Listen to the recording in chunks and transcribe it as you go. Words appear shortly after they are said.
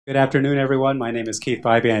Good afternoon, everyone. My name is Keith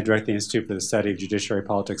Bybee. I direct the Institute for the Study of Judiciary,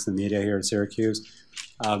 Politics, and Media here at Syracuse.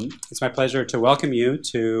 It's my pleasure to welcome you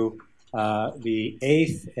to the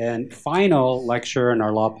eighth and final lecture in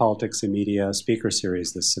our Law, Politics, and Media speaker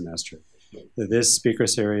series this semester. This speaker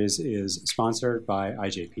series is sponsored by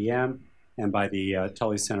IJPM and by the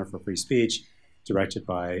Tully Center for Free Speech, directed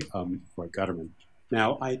by Roy Gutterman.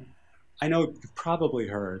 Now, I know you've probably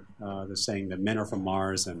heard the saying that men are from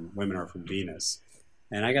Mars and women are from Venus.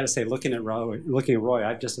 And I got to say, looking at Roy,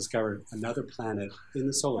 I've just discovered another planet in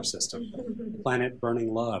the solar system, planet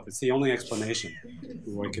burning love. It's the only explanation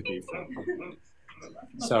Roy could be from.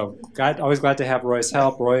 So, always glad to have Roy's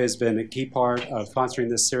help. Roy has been a key part of sponsoring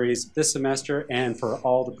this series this semester and for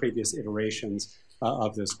all the previous iterations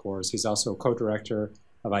of this course. He's also co-director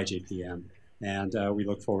of IJPM. And we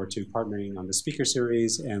look forward to partnering on the speaker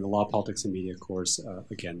series and the Law, Politics, and Media course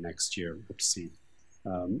again next year. Hope to see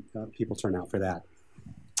people turn out for that.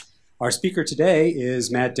 Our speaker today is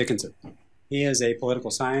Matt Dickinson. He is a political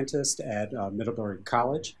scientist at Middlebury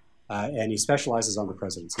College, and he specializes on the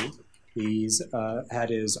presidency. He's had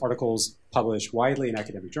his articles published widely in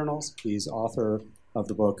academic journals. He's author of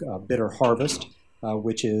the book Bitter Harvest,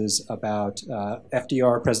 which is about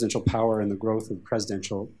FDR, presidential power, and the growth of the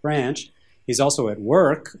presidential branch. He's also at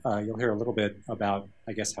work. You'll hear a little bit about,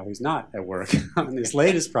 I guess, how he's not at work on his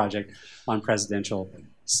latest project on presidential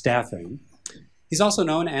staffing. He's also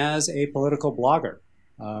known as a political blogger.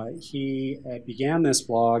 He began this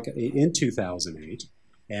blog in 2008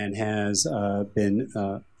 and has been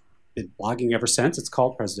blogging ever since. It's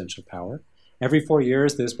called Presidential Power. Every 4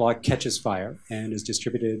 years, this blog catches fire and is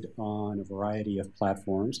distributed on a variety of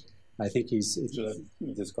platforms. I think he's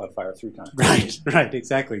just caught fire 3 times. Right,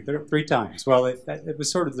 exactly, 3 times. Well, it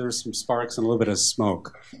was sort of, there was some sparks and a little bit of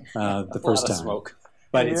smoke the first time. Smoke.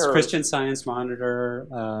 But it's Christian Science Monitor,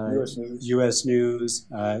 US News.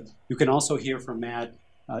 You can also hear from Matt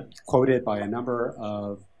quoted by a number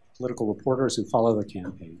of political reporters who follow the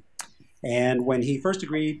campaign. And when he first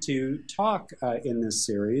agreed to talk in this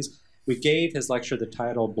series, we gave his lecture the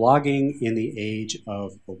title, Blogging in the Age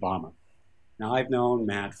of Obama. Now, I've known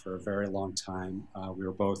Matt for a very long time. We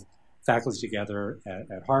were both faculty together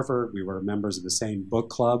at Harvard. We were members of the same book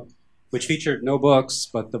club, which featured no books,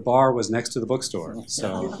 but the bar was next to the bookstore.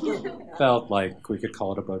 So felt like we could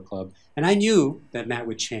call it a book club. And I knew that Matt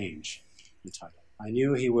would change the title. I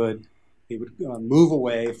knew he would move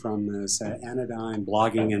away from this anodyne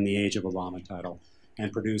blogging in the age of Obama title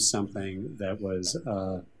and produce something that was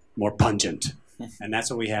more pungent. And that's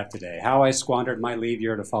what we have today. How I squandered my leave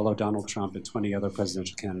year to follow Donald Trump and 20 other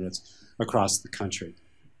presidential candidates across the country.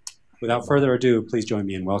 Without further ado, please join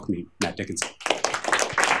me in welcoming Matt Dickinson.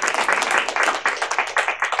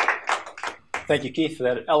 Thank you, Keith, for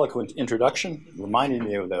that eloquent introduction. It reminded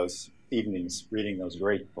me of those evenings reading those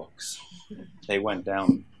great books. They went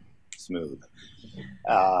down smooth.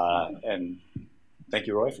 And thank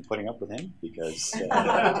you, Roy, for putting up with him, because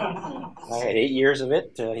I had 8 years of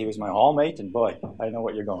it. He was my hallmate, and boy, I know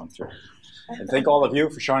what you're going through. And thank all of you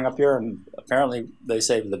for showing up here. And apparently, they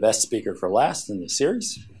saved the best speaker for last in this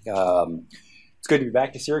series. It's good to be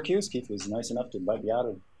back to Syracuse. Keith was nice enough to invite me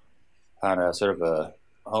out on a sort of a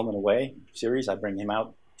home and away series. I bring him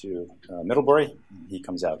out to Middlebury. He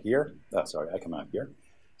comes out here. I come out here.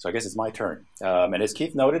 So I guess it's my turn. And as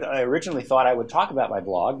Keith noted, I originally thought I would talk about my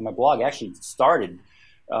blog. My blog actually started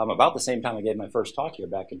about the same time I gave my first talk here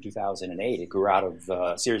back in 2008. It grew out of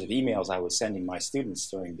a series of emails I was sending my students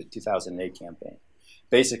during the 2008 campaign,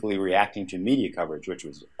 basically reacting to media coverage, which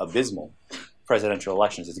was abysmal. Presidential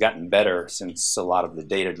elections has gotten better since a lot of the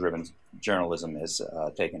data-driven journalism has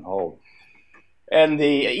taken hold. And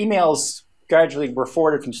the emails gradually were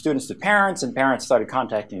forwarded from students to parents, and parents started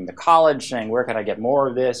contacting the college saying, where can I get more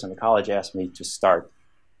of this? And the college asked me to start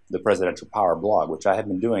the Presidential Power blog, which I have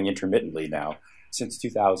been doing intermittently now since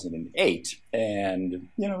 2008. And,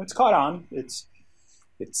 you know, it's caught on. It's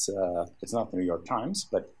not the New York Times,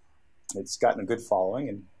 but it's gotten a good following.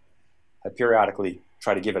 And I periodically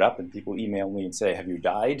try to give it up, and people email me and say, have you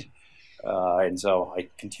died? And so I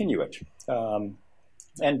continue it.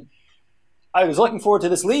 And I was looking forward to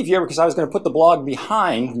this leave year because I was going to put the blog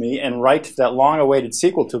behind me and write that long-awaited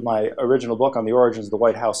sequel to my original book on the origins of the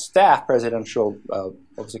White House staff, presidential, what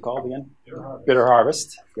was it called again? Bitter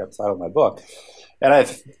Harvest. I forgot the title of my book. And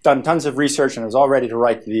I've done tons of research, and I was all ready to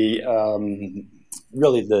write the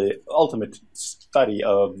really the ultimate study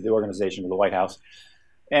of the organization of the White House.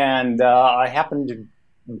 And I happened to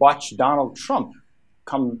watch Donald Trump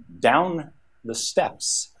come down the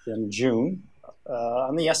steps in June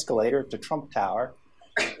on the escalator to Trump Tower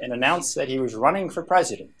and announced that he was running for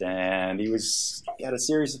president. And he had a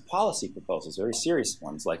series of policy proposals, very serious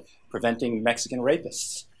ones, like preventing Mexican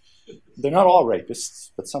rapists. They're not all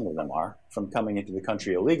rapists, but some of them are, from coming into the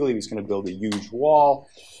country illegally. He was going to build a huge wall,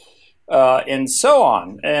 and so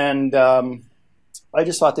on. And I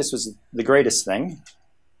just thought this was the greatest thing.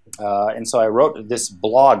 And so I wrote this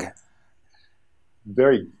blog.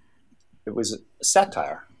 It was a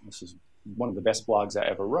satire. This is one of the best blogs I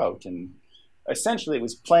ever wrote. And essentially it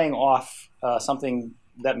was playing off something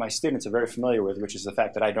that my students are very familiar with, which is the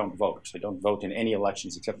fact that I don't vote. I don't vote in any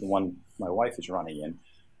elections except the one my wife is running in.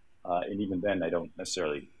 And even then, I don't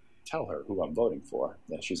necessarily tell her who I'm voting for.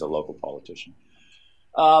 She's a local politician.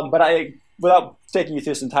 But without taking you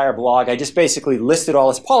through this entire blog, I just basically listed all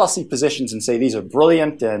his policy positions and say these are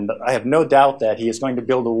brilliant, and I have no doubt that he is going to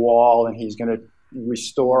build a wall and he's going to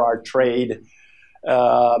restore our trade,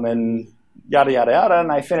 and yada, yada, yada.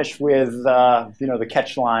 And I finished with, the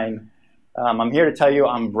catch line. I'm here to tell you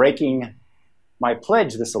I'm breaking my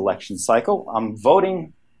pledge this election cycle. I'm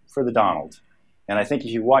voting for the Donald. And I think if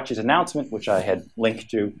you watch his announcement, which I had linked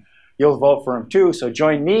to, you'll vote for him too. So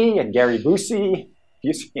join me and Gary Busey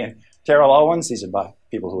and Terrell Owens. These are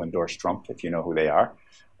people who endorse Trump, if you know who they are.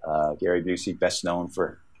 Gary Busey, best known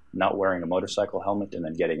for not wearing a motorcycle helmet and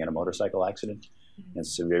then getting in a motorcycle accident and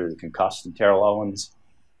severely concussed. And Terrell Owens,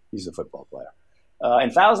 he's a football player.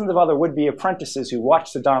 And thousands of other would-be apprentices who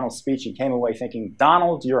watched the Donald speech and came away thinking,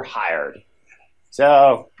 Donald, you're hired.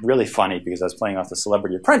 So really funny because I was playing off the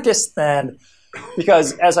Celebrity Apprentice, and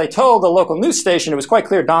because as I told the local news station, it was quite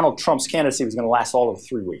clear Donald Trump's candidacy was going to last all of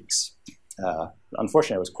 3 weeks.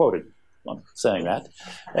 Unfortunately, I was quoted on saying that,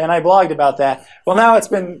 and I blogged about that. Well, now it's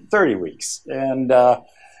been 30 weeks, and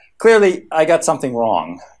clearly I got something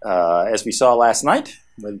wrong. As we saw last night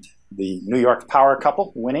with the New York power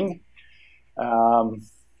couple winning.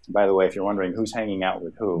 By the way, if you're wondering who's hanging out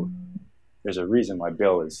with who, there's a reason why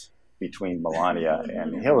Bill is between Melania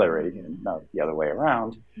and Hillary, and not the other way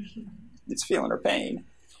around. It's feeling her pain.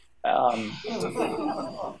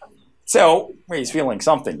 So he's feeling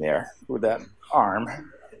something there with that arm.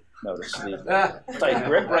 Notice the tight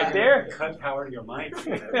grip right there. Cut power to your mind.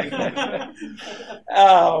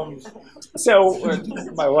 So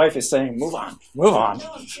my wife is saying, move on, move on.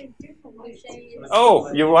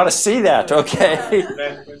 Oh, you want to see that? Okay.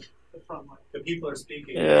 The people are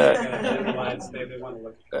speaking. Yeah. They want to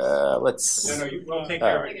look. Let's. No, we'll take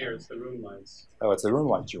care of it here. It's the room lights. Oh, it's the room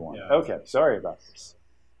lights you want. Yeah. Okay, sorry about this.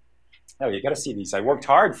 Oh, you got to see these. I worked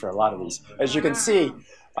hard for a lot of these. As you can see,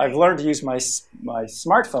 I've learned to use my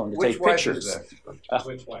smartphone to take pictures.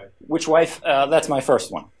 Which wife? Which wife? That's my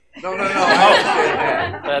first one. No.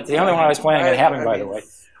 That's the only one I was planning on having, by the way.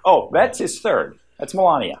 Oh, that's his third. That's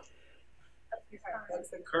Melania. That's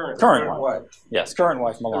the current One. What? Yes, current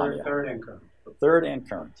wife Melania. Third and current. Third and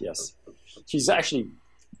current, yes. She's actually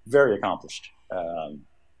very accomplished.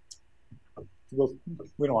 We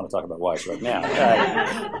don't want to talk about wives right now.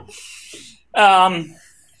 And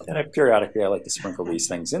periodically I like to sprinkle these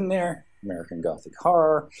things in there. American Gothic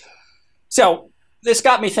horror. So this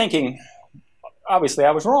got me thinking, obviously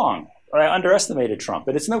I was wrong. I underestimated Trump.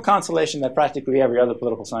 But it's no consolation that practically every other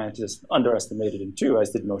political scientist underestimated him too, as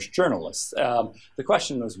did most journalists. The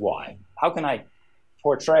question was why? How can I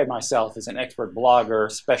portray myself as an expert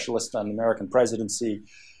blogger, specialist on American presidency,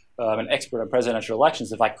 an expert on presidential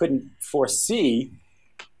elections if I couldn't foresee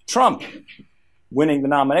Trump winning the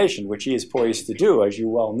nomination, which he is poised to do, as you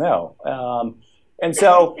well know. And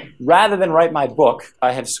so rather than write my book,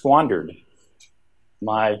 I have squandered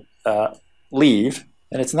my leave,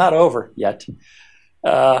 and it's not over yet,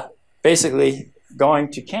 basically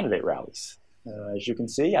going to candidate rallies. As you can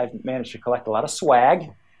see, I've managed to collect a lot of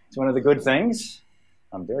swag. It's one of the good things.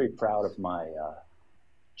 I'm very proud of my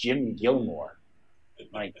Jim Gilmore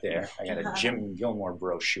right there. I got a Jim Gilmore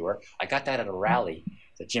brochure. I got that at a rally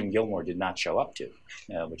that Jim Gilmore did not show up to,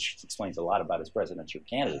 which explains a lot about his presidential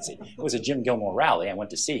candidacy. It was a Jim Gilmore rally. I went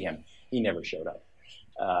to see him. He never showed up.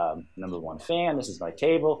 #1 fan. This is my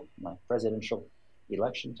table, my presidential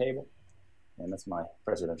election table, and that's my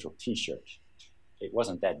presidential T-shirt. It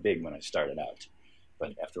wasn't that big when I started out,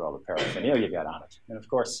 but after all the paraphernalia got on it. And of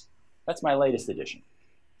course, that's my latest edition.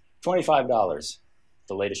 $25,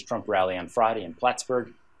 the latest Trump rally on Friday in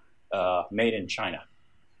Plattsburgh, made in China.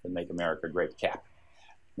 The Make America Great cap,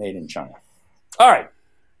 made in China. All right,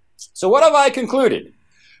 so what have I concluded?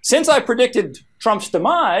 Since I predicted Trump's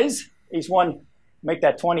demise, he's won, make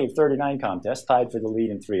that 20 of 39 contest, tied for the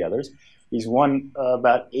lead in 3 others. He's won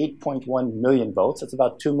about 8.1 million votes. That's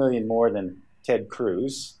about 2 million more than Ted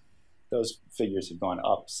Cruz. Those figures have gone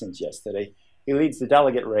up since yesterday. He leads the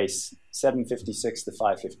delegate race 756 to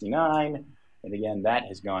 559. And again, that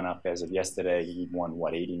has gone up as of yesterday. He won,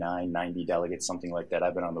 what, 89, 90 delegates, something like that.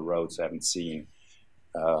 I've been on the road, so I haven't seen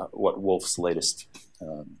what Wolf's latest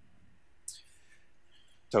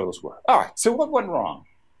totals were. All right, so what went wrong?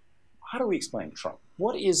 How do we explain Trump?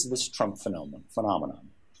 What is this Trump phenomenon?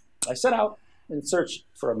 I set out in search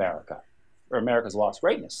for America, or America's lost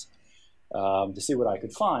greatness, to see what I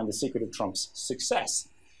could find, the secret of Trump's success.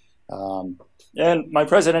 And my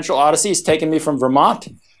presidential odyssey has taken me from Vermont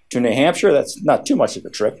to New Hampshire. That's not too much of a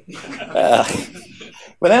trip.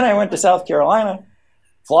 But then I went to South Carolina,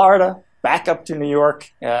 Florida, back up to New York.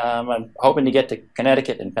 I'm hoping to get to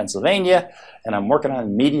Connecticut and Pennsylvania, and I'm working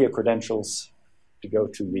on media credentials to go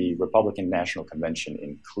to the Republican National Convention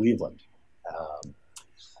in Cleveland.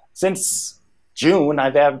 Since June,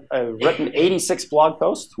 I've written 86 blog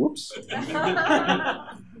posts. Whoops.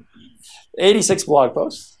 86 blog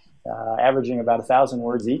posts, averaging about 1,000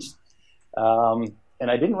 words each. And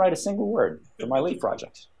I didn't write a single word for my lead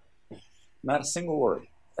project. Not a single word.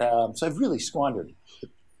 So I've really squandered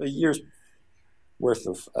a year's worth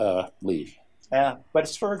of leave. But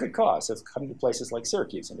it's for a good cause. I've come to places like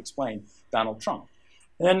Syracuse and explained Donald Trump.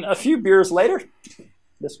 And then a few beers later,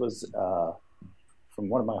 this was from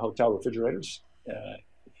one of my hotel refrigerators.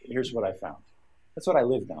 Here's what I found. That's what I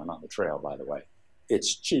lived on the trail, by the way.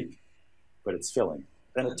 It's cheap, but it's filling.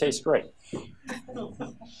 And it tastes great.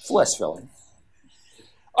 It's less filling.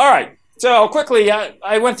 All right. So quickly,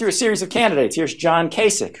 I went through a series of candidates. Here's John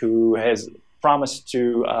Kasich, who has promised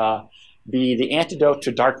to be the antidote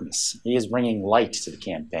to darkness. He is bringing light to the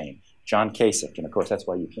campaign. John Kasich. And, of course, that's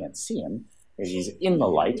why you can't see him, because he's in the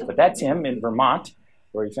light. But that's him in Vermont,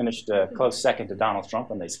 where he finished a close second to Donald Trump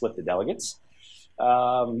when they split the delegates.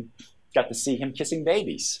 Got to see him kissing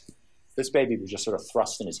babies. This baby was just sort of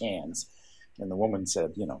thrust in his hands. And the woman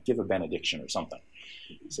said, you know, give a benediction or something.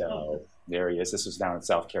 So there he is. This was down in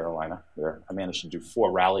South Carolina, where I managed to do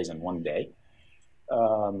 4 rallies in one day.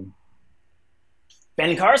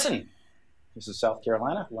 Ben Carson. This is South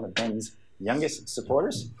Carolina, one of Ben's youngest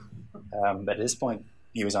supporters. But at this point,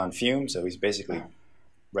 he was on fumes, so he's basically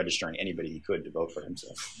registering anybody he could to vote for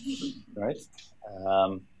himself. Right?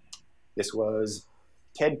 This was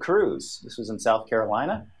Ted Cruz. This was in South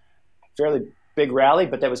Carolina. Fairly big rally,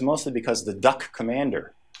 but that was mostly because the Duck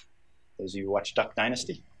Commander. Those of you who watch Duck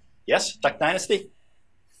Dynasty? Yes? Duck Dynasty?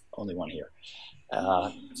 Only one here.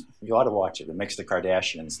 You ought to watch it. It makes the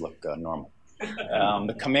Kardashians look normal.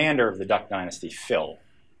 The commander of the Duck Dynasty, Phil,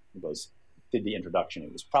 did the introduction.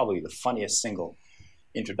 It was probably the funniest single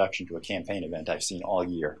introduction to a campaign event I've seen all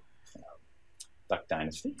year. Duck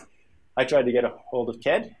Dynasty. I tried to get a hold of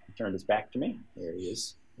Ted. He turned his back to me. There he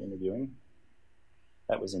is interviewing.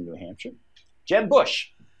 That was in New Hampshire. Jeb Bush.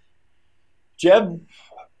 Jeb,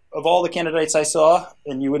 of all the candidates I saw,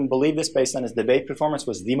 and you wouldn't believe this based on his debate performance,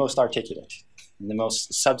 was the most articulate, and the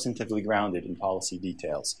most substantively grounded in policy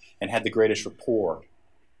details, and had the greatest rapport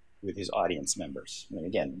with his audience members. I mean,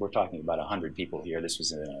 again, we're talking about 100 people here. This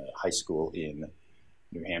was in a high school in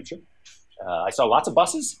New Hampshire. I saw lots of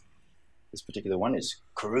buses. This particular one is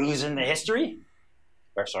Cruising the Victory.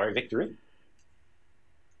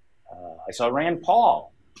 I saw Rand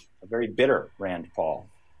Paul, a very bitter Rand Paul.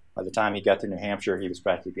 By the time he got to New Hampshire, he was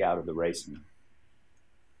practically out of the race and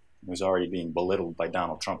was already being belittled by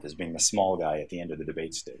Donald Trump as being the small guy at the end of the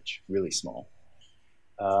debate stage, really small.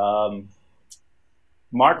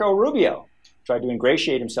 Marco Rubio tried to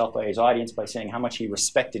ingratiate himself by his audience by saying how much he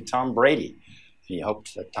respected Tom Brady. He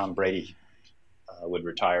hoped that Tom Brady would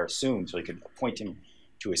retire soon so he could appoint him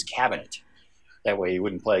to his cabinet. That way he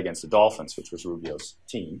wouldn't play against the Dolphins, which was Rubio's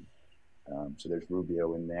team. So there's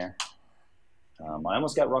Rubio in there. I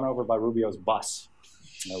almost got run over by Rubio's bus.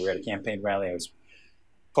 We were at a campaign rally. I was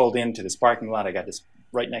pulled into this parking lot. I got this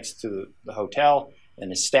right next to the hotel, and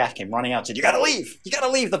his staff came running out and said, "You got to leave! You got to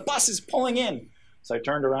leave! The bus is pulling in!" So I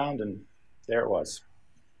turned around, and there it was,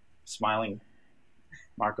 smiling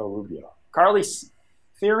Marco Rubio. Carly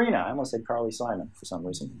Fiorina. I almost said Carly Simon for some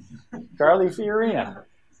reason. Carly Fiorina.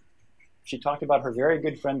 She talked about her very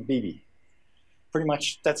good friend, Bibi. Pretty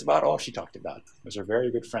much that's about all she talked about, was her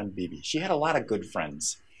very good friend, Bibi. She had a lot of good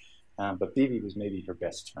friends, but Bibi was maybe her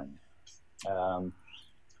best friend.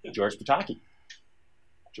 George Pataki.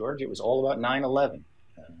 George, it was all about 9/11,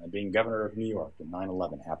 being governor of New York when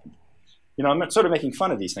 9/11 happened. You know, I'm not sort of making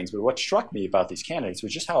fun of these things, but what struck me about these candidates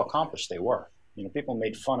was just how accomplished they were. You know, people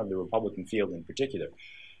made fun of the Republican field in particular,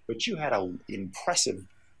 but you had an impressive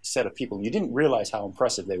set of people. You didn't realize how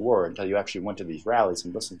impressive they were until you actually went to these rallies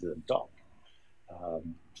and listened to them talk.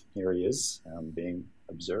 Here he is, being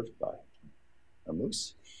observed by a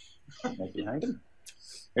moose right behind him.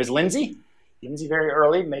 Here's Lindsay. Lindsay very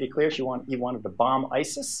early made it clear he wanted to bomb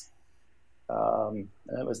ISIS.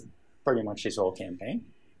 That was pretty much his whole campaign,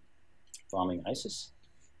 bombing ISIS.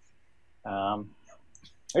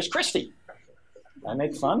 There's Christie. I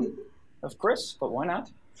make fun of Chris, but why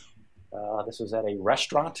not? This was at a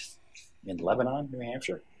restaurant in Lebanon, New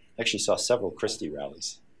Hampshire. Actually saw several Christie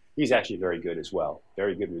rallies. He's actually very good as well,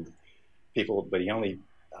 very good with people, but he only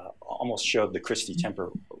almost showed the Christie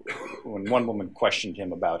temper when one woman questioned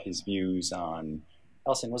him about his views on,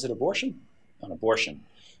 Elson, was it abortion? On abortion.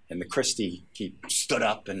 And the Christie, he stood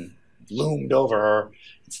up and loomed over her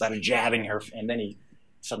and started jabbing her, and then he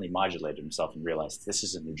suddenly modulated himself and realized this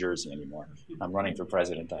isn't New Jersey anymore. I'm running for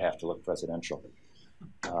president. I have to look presidential.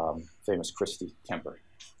 Famous Christie temper.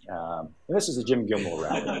 And this is a Jim Gilmore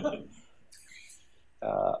rally.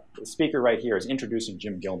 The speaker right here is introducing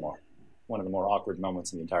Jim Gilmore, one of the more awkward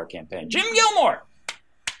moments in the entire campaign. Jim Gilmore!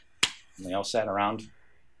 And they all sat around.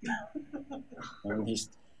 And does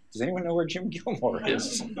anyone know where Jim Gilmore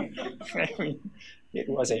is? I mean, it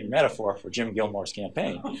was a metaphor for Jim Gilmore's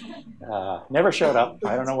campaign. Never showed up.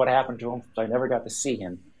 I don't know what happened to him. I never got to see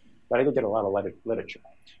him. But I did get a lot of literature.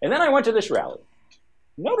 And then I went to this rally.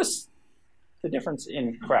 Notice the difference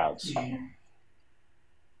in crowds.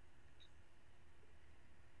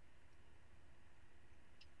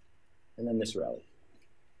 And then this rally.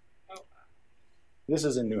 This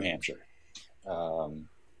is in New Hampshire.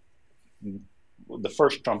 The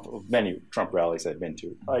first Trump of many Trump rallies I've been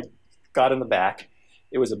to. I got in the back.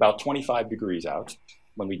 It was about 25 degrees out.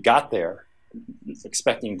 When we got there,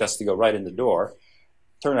 expecting us to go right in the door,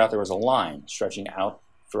 turned out there was a line stretching out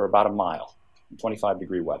for about a mile,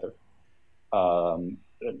 25-degree weather.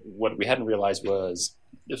 What we hadn't realized was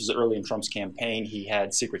this was early in Trump's campaign. He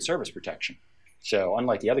had Secret Service protection. So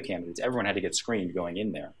unlike the other candidates, everyone had to get screened going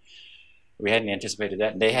in there. We hadn't anticipated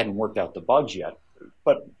that, and they hadn't worked out the bugs yet.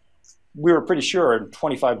 But we were pretty sure in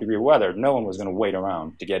 25-degree weather, no one was going to wait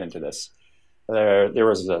around to get into this. There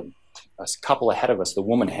was a couple ahead of us. The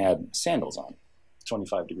woman had sandals on,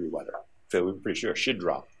 25-degree weather. So we were pretty sure she'd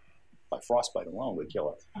drop. By frostbite alone would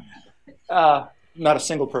kill her. Not a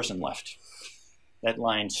single person left. That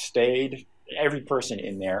line stayed. Every person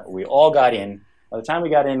in there. We all got in. By the time we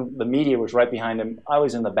got in, the media was right behind him. I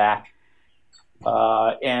was in the back.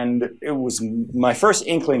 And it was my first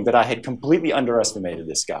inkling that I had completely underestimated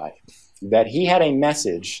this guy, that he had a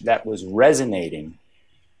message that was resonating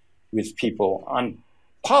with people on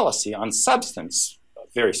policy, on substance,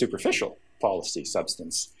 very superficial policy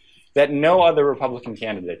substance, that no other Republican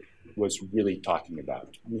candidate was really talking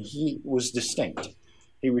about. I mean, he was distinct.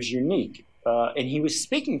 He was unique. And he was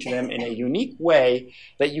speaking to them in a unique way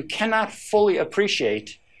that you cannot fully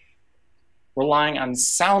appreciate relying on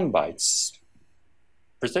sound bites,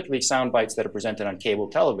 particularly sound bites that are presented on cable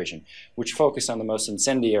television, which focus on the most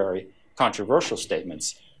incendiary, controversial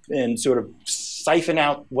statements and sort of siphon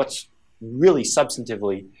out what's really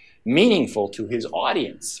substantively meaningful to his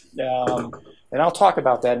audience. And I'll talk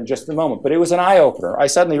about that in just a moment. But it was an eye-opener. I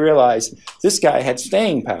suddenly realized this guy had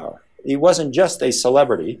staying power. He wasn't just a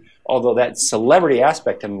celebrity, although that celebrity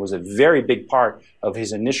aspect of him was a very big part of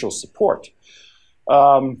his initial support.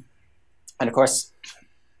 And of course,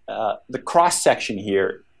 the cross-section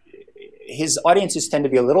here, his audiences tend to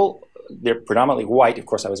be they're predominantly white. Of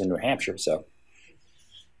course, I was in New Hampshire, so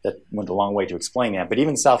that went a long way to explain that. But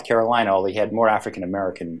even South Carolina, although he had more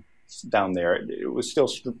African-American down there, it was still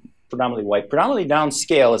predominantly white, predominantly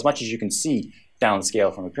downscale, as much as you can see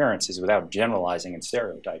downscale from appearances without generalizing and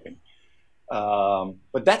stereotyping.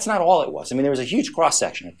 But that's not all it was. I mean, there was a huge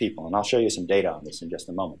cross-section of people, and I'll show you some data on this in just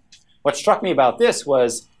a moment. What struck me about this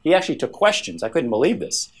was he actually took questions. I couldn't believe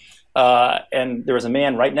this. And there was a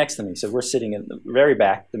man right next to me. So we're sitting in the very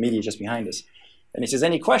back, the media just behind us. And he says,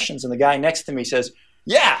 any questions? And the guy next to me says,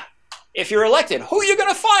 yeah, if you're elected, who are you going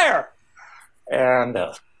to fire? And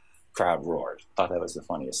the crowd roared. Thought that was the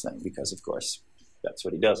funniest thing because, of course, that's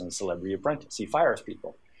what he does in Celebrity Apprentice. He fires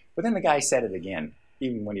people. But then the guy said it again,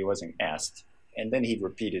 even when he wasn't asked. And then he'd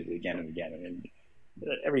repeat it again and again. And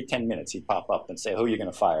every 10 minutes he'd pop up and say, who are you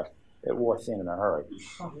going to fire? It wore thin in a hurry.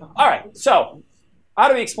 All right, so how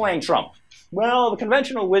do we explain Trump? Well, the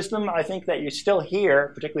conventional wisdom, I think that you still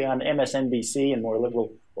hear, particularly on MSNBC and more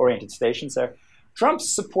liberal-oriented stations there, Trump's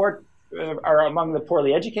support are among the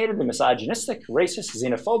poorly educated, the misogynistic, racist,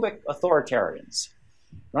 xenophobic, authoritarians,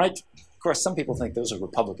 right? Of course, some people think those are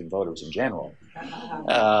Republican voters in general,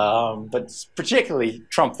 but particularly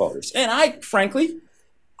Trump voters. And I, frankly,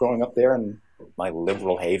 growing up there in my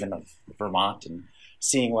liberal haven of Vermont and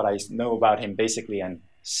seeing what I know about him basically on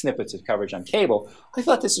snippets of coverage on cable, I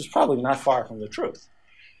thought this was probably not far from the truth.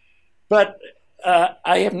 But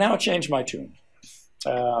I have now changed my tune.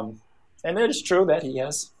 And it is true that he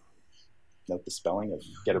has Note the spelling of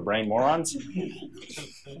get a brain morons.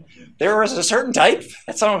 There was a certain type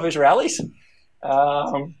at some of his rallies.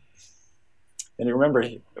 And you remember,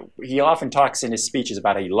 he often talks in his speeches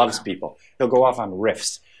about how he loves people. He'll go off on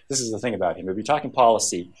riffs. This is the thing about him. He'll be talking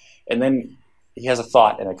policy, and then he has a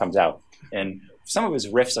thought, and it comes out. And some of his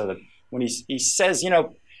riffs are when he says,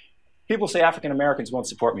 people say African Americans won't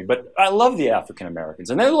support me, but I love the African Americans,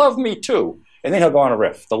 and they love me too. And then he'll go on a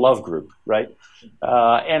riff, the love group, right?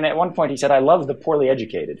 And at one point he said, I love the poorly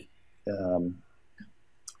educated.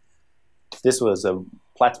 This was a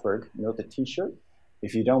Plattsburgh, note the t-shirt.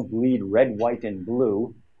 If you don't bleed red, white, and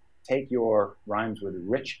blue, take your rhymes with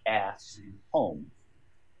rich ass home.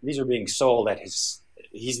 These are being sold at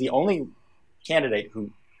he's the only candidate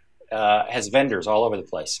who has vendors all over the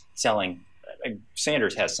place selling.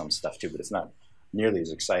 Sanders has some stuff too, but it's not nearly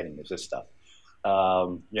as exciting as this stuff.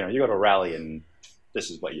 You go to a rally and this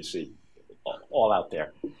is what you see all out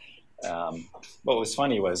there. What was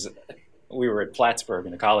funny was we were at Plattsburgh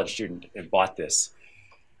and a college student had bought this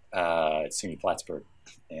at SUNY Plattsburgh,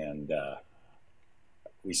 and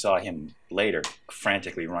we saw him later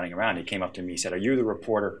frantically running around. He came up to me, he said, "Are you the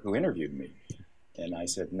reporter who interviewed me?" And I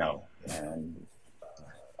said, "No, and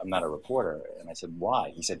I'm not a reporter." And I said,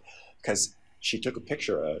 "Why?" He said, "Because she took a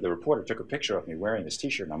picture, the reporter took a picture of me wearing this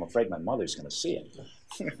t-shirt, and I'm afraid my mother's going to see it."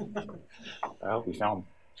 I hope we found him.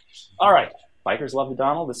 All right, bikers love the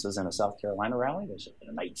Donald. This is in a South Carolina rally. There's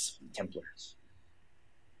Knights and Templars.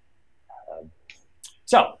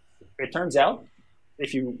 So it turns out,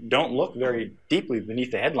 if you don't look very deeply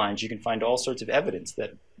beneath the headlines, you can find all sorts of evidence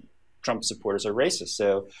that Trump supporters are racist.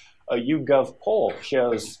 So a YouGov poll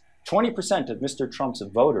shows 20% of Mr. Trump's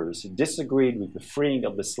voters disagreed with the freeing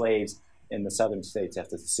of the slaves in the southern states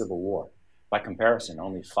after the Civil War. By comparison,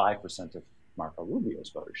 only 5% of Marco Rubio's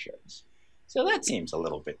voters share this. So that seems a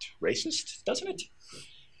little bit racist, doesn't it?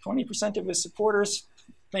 20% of his supporters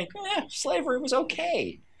think, slavery was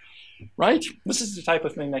okay, right? This is the type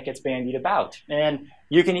of thing that gets bandied about. And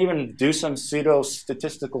you can even do some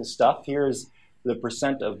pseudo-statistical stuff. Here's the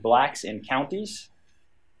percent of blacks in counties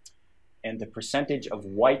and the percentage of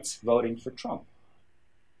whites voting for Trump.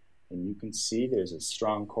 And you can see there's a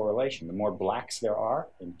strong correlation. The more blacks there are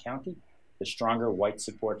in county, the stronger white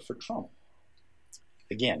support for Trump.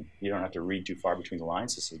 Again, you don't have to read too far between the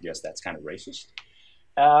lines to suggest that's kind of racist.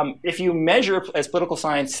 If you measure, as political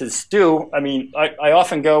scientists do, I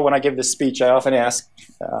often go, when I give this speech, I often ask,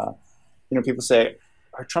 people say,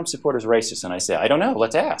 are Trump supporters racist? And I say, I don't know,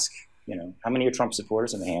 let's ask. How many are Trump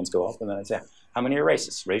supporters? And the hands go up, and then I say, how many are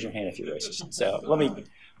racist? Raise your hand if you're racist. So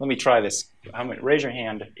let me try this. Raise your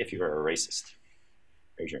hand if you're a racist.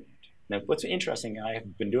 Raise your hand. Now, what's interesting, I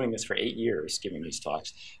have been doing this for 8 years, giving these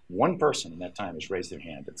talks. One person in that time has raised their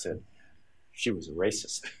hand and said she was a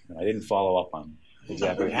racist. And I didn't follow up on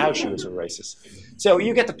exactly how she was a racist. So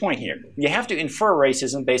you get the point here. You have to infer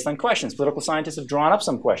racism based on questions. Political scientists have drawn up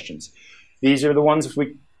some questions. These are the ones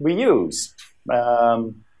we use.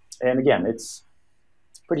 And again, it's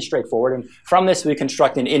pretty straightforward. And from this, we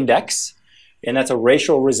construct an index, and that's a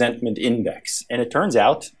racial resentment index. And it turns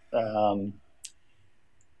out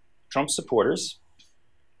Trump supporters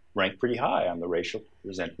rank pretty high on the racial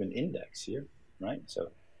resentment index here, right?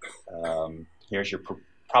 So here's your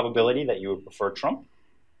probability that you would prefer Trump,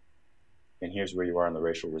 and here's where you are on the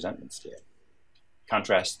racial resentment scale.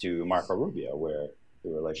 Contrast to Marco Rubio, where the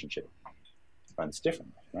relationship runs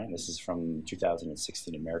differently, right? This is from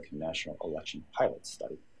 2016 American National Election Pilot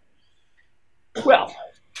Study. Well,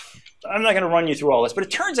 I'm not going to run you through all this, but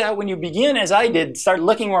it turns out when you begin, as I did, start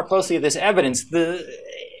looking more closely at this evidence,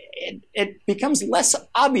 it becomes less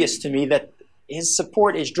obvious to me that his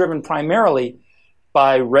support is driven primarily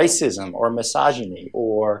by racism or misogyny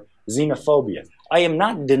or xenophobia. I am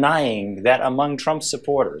not denying that among Trump's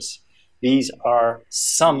supporters, these are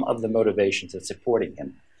some of the motivations that's supporting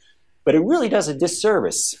him. But it really does a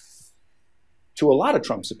disservice to a lot of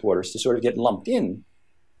Trump supporters to sort of get lumped in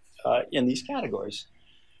these categories.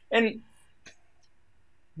 And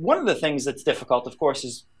one of the things that's difficult, of course,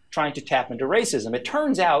 is trying to tap into racism. It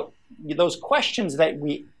turns out those questions that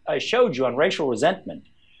I showed you on racial resentment,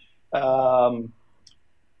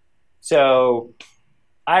 so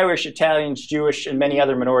Irish, Italians, Jewish, and many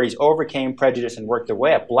other minorities overcame prejudice and worked their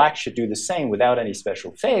way up. Blacks should do the same without any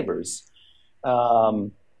special favors. That's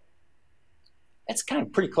kind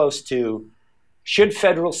of pretty close to, should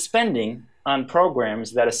federal spending on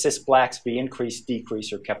programs that assist blacks be increased,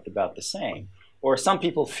 decreased, or kept about the same? Or some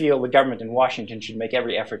people feel the government in Washington should make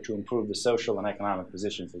every effort to improve the social and economic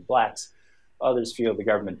positions of blacks. Others feel the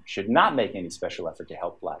government should not make any special effort to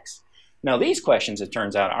help blacks. Now, these questions, it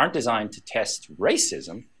turns out, aren't designed to test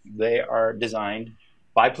racism. They are designed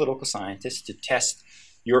by political scientists to test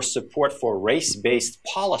your support for race-based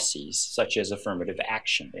policies, such as affirmative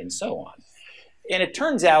action and so on. And it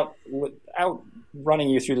turns out, without running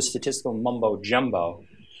you through the statistical mumbo-jumbo,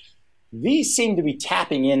 these seem to be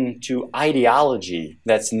tapping into ideology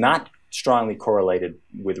that's not strongly correlated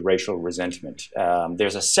with racial resentment.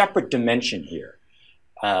 There's a separate dimension here.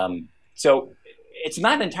 So it's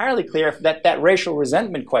not entirely clear if that racial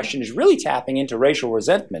resentment question is really tapping into racial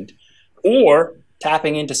resentment or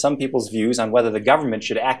tapping into some people's views on whether the government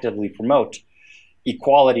should actively promote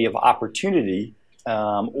equality of opportunity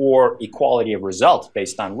or equality of results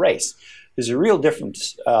based on race. There's a real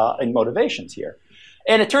difference in motivations here.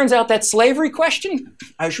 And it turns out that slavery question,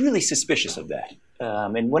 I was really suspicious of that.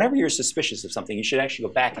 And whenever you're suspicious of something, you should actually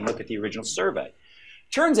go back and look at the original survey.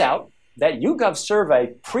 Turns out that YouGov's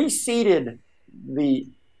survey preceded the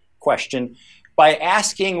question by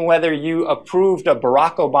asking whether you approved of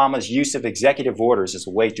Barack Obama's use of executive orders as a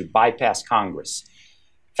way to bypass Congress.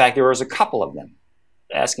 In fact, there was a couple of them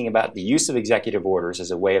asking about the use of executive orders as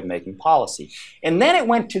a way of making policy. And then it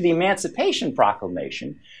went to the Emancipation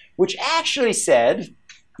Proclamation, which actually said,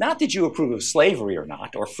 not did you approve of slavery or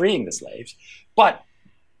not, or freeing the slaves, but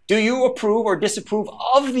do you approve or disapprove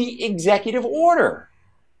of the executive order,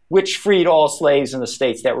 which freed all slaves in the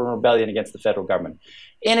states that were in rebellion against the federal government.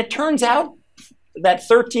 And it turns out that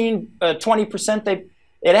 20%,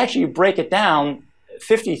 it actually, you break it down,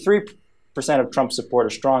 53% of Trump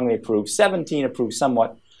supporters strongly approve, 17% approve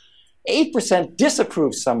somewhat, 8%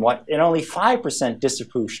 disapprove somewhat, and only 5%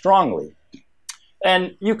 disapprove strongly.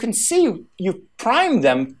 And you can see you primed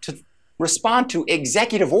them to respond to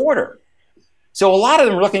executive order. So a lot of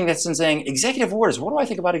them are looking at this and saying, executive orders, what do I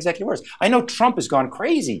think about executive orders? I know Trump has gone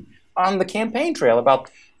crazy on the campaign trail about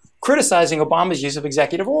criticizing Obama's use of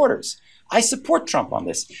executive orders. I support Trump on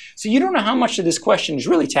this. So you don't know how much of this question is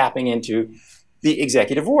really tapping into the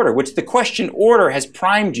executive order, which the question order has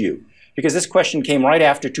primed you, because this question came right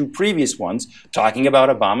after two previous ones talking about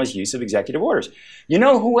Obama's use of executive orders. You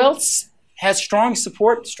know who else has strong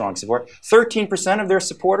support? 13% of their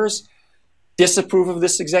supporters disapprove of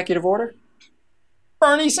this executive order.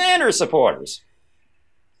 Bernie Sanders supporters.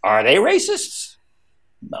 Are they racists?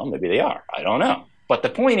 Well, maybe they are. I don't know. But the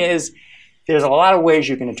point is, there's a lot of ways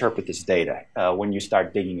you can interpret this data when you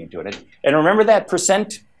start digging into it. And remember that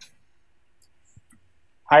percent,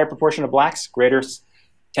 higher proportion of blacks, greater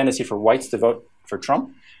tendency for whites to vote for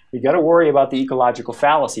Trump? You've got to worry about the ecological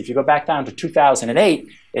fallacy. If you go back down to 2008,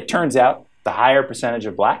 it turns out the higher percentage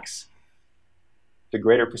of blacks, the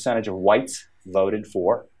greater percentage of whites voted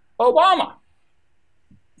for Obama.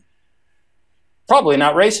 Probably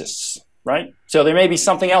not racists, right? So there may be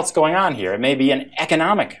something else going on here. It may be an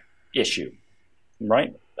economic issue,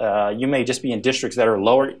 right? You may just be in districts that are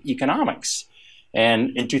lower economics.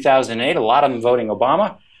 And in 2008, a lot of them voting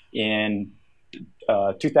Obama. In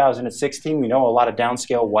 2016, we know a lot of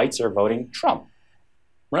downscale whites are voting Trump,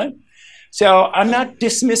 right? So I'm not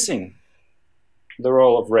dismissing the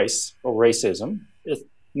role of race or racism. It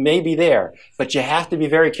may be there, but you have to be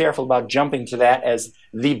very careful about jumping to that as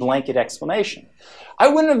the blanket explanation. I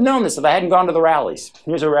wouldn't have known this if I hadn't gone to the rallies.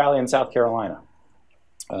 Here's a rally in South Carolina.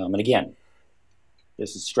 And again,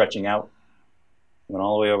 this is stretching out. Went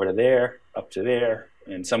all the way over to there, up to there,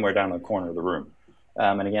 and somewhere down in the corner of the room.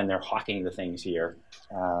 And again, they're hawking the things here.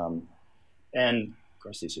 And of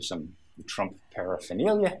course, these are some Trump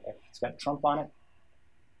paraphernalia. It's got Trump on it.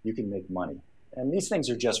 You can make money. And these things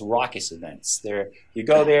are just raucous events. You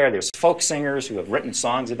go there, there's folk singers who have written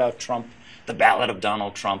songs about Trump, the Ballad of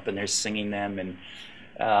Donald Trump, and they're singing them. And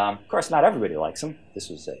of course, not everybody likes them. This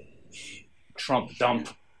was a Trump dump.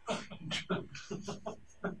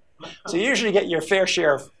 So you usually get your fair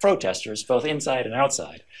share of protesters, both inside and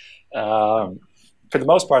outside. For the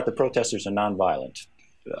most part, the protesters are nonviolent,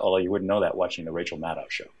 although you wouldn't know that watching the Rachel Maddow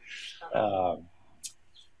show.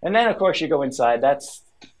 And then, of course, you go inside.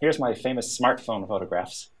 Here's my famous smartphone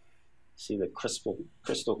photographs. See the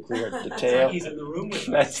crystal clear detail? He's in the room with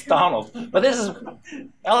me. That's Donald. But this is,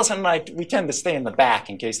 Allison and I, we tend to stay in the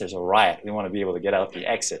back in case there's a riot. We want to be able to get out the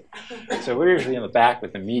exit. So we're usually in the back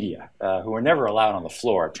with the media, who are never allowed on the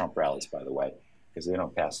floor at Trump rallies, by the way, because they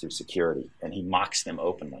don't pass through security. And he mocks them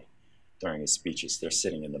openly during his speeches. They're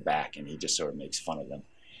sitting in the back, and he just sort of makes fun of them.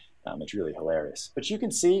 It's really hilarious. But you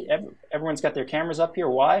can see everyone's got their cameras up here.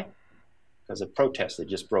 Why? Because a protest had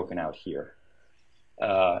just broken out here.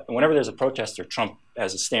 And whenever there's a protester, Trump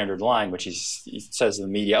has a standard line, which he says to the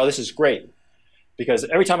media, oh, this is great. Because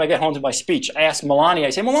every time I get home to my speech, I ask Melania, I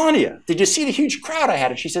say, Melania, did you see the huge crowd I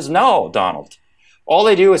had? And she says, no, Donald. All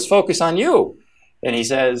they do is focus on you. And he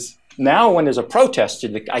says, Now when there's a protest,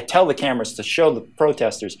 I tell the cameras to show the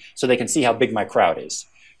protesters so they can see how big my crowd is.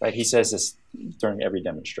 Right? He says this during every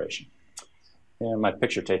demonstration. And my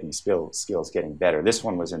picture-taking skills getting better. This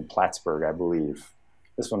one was in Plattsburgh, I believe.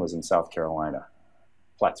 This one was in South Carolina.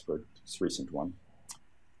 Plattsburgh, this recent one.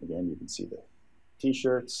 Again, you can see the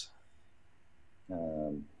T-shirts.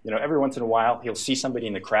 You know, every once in a while, he'll see somebody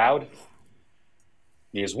in the crowd.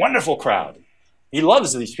 He has a wonderful crowd. He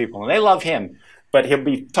loves these people, and they love him. But he'll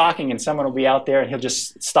be talking, and someone will be out there, and he'll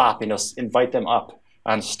just stop, and he'll invite them up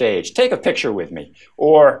on stage. Take a picture with me.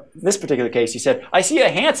 Or in this particular case, he said, I see a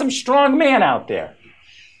handsome, strong man out there.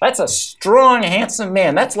 That's a strong, handsome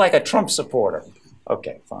man. That's like a Trump supporter.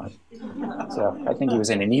 Okay, fine. So I think he was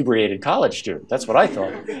an inebriated college student. That's what I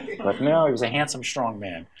thought. But no, he was a handsome, strong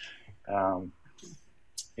man.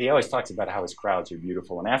 He always talks about how his crowds are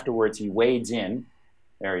beautiful. And afterwards, he wades in.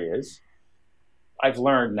 There he is. I've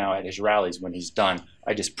learned now at his rallies, when he's done,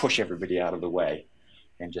 I just push everybody out of the way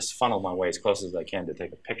and just funnel my way as close as I can to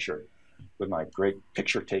take a picture with my great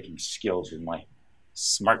picture-taking skills with my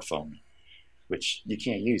smartphone, which you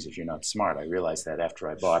can't use if you're not smart. I realized that after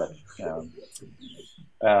I bought it.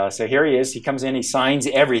 So here he is. He comes in. He signs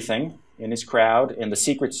everything in his crowd, and the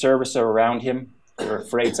Secret Service are around him. They were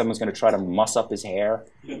afraid someone's going to try to muss up his hair,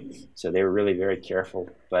 so they were really very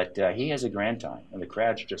careful. But he has a grand time, and the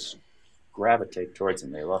crowds just gravitate towards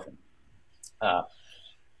him. They love him.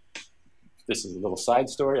 This is a little side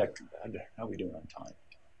story. How are we doing on time?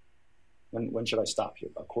 When should I stop here?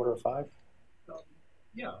 About 4:45?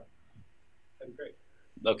 Yeah, that'd be great.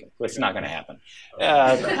 Okay, well, it's not going to happen.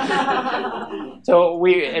 So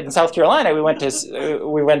in South Carolina, we were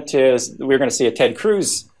going to see a Ted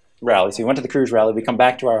Cruz rally. So we went to the Cruz rally. We come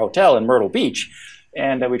back to our hotel in Myrtle Beach,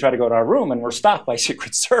 and we try to go to our room, and we're stopped by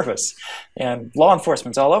Secret Service, and law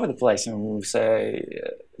enforcement's all over the place. And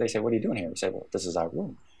they say, "What are you doing here?" We say, "Well, this is our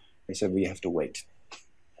room." They said, "We have to wait.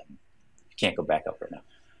 You can't go back up right now."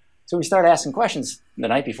 So we started asking questions the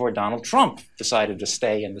night before Donald Trump decided to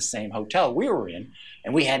stay in the same hotel we were in,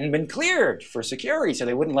 and we hadn't been cleared for security, so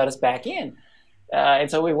they wouldn't let us back in. And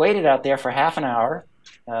so we waited out there for half an hour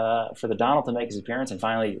for the Donald to make his appearance, and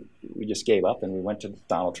finally we just gave up, and we went to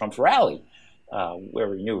Donald Trump's rally, where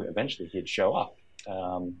we knew eventually he'd show up.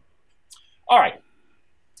 All right.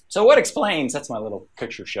 So what explains, that's my little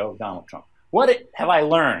picture show of Donald Trump. What have I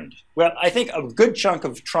learned? Well, I think a good chunk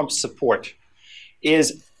of Trump's support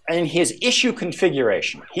is in his issue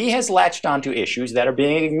configuration. He has latched onto issues that are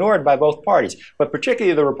being ignored by both parties, but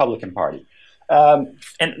particularly the Republican Party. And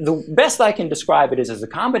the best I can describe it is as a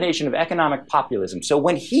combination of economic populism. So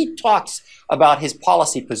when he talks about his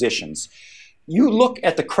policy positions, you look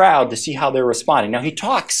at the crowd to see how they're responding. Now, he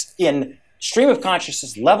talks in stream of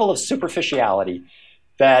consciousness, level of superficiality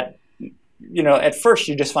that, you know, at first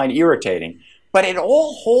you just find irritating. But it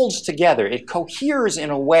all holds together. It coheres in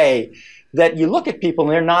a way that you look at people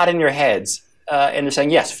and they're nodding their heads and they're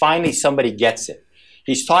saying, yes, finally somebody gets it.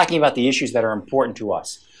 He's talking about the issues that are important to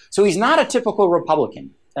us. So he's not a typical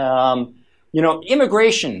Republican. You know,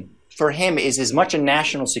 immigration for him is as much a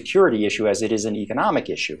national security issue as it is an economic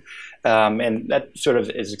issue. And that sort of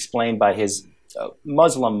is explained by his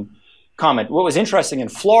Muslim comment. What was interesting in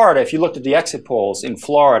Florida, if you looked at the exit polls in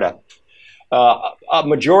Florida, a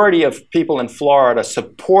majority of people in Florida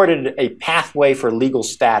supported a pathway for legal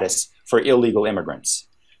status for illegal immigrants.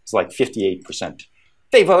 It's like 58%.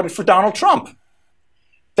 They voted for Donald Trump.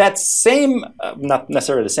 That same, not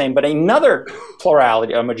necessarily the same, but another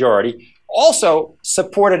plurality, a majority, also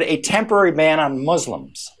supported a temporary ban on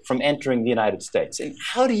Muslims from entering the United States. And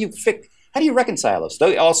how do you reconcile those?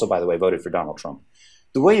 They also, by the way, voted for Donald Trump.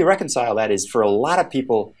 The way you reconcile that is for a lot of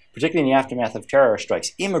people, particularly in the aftermath of terror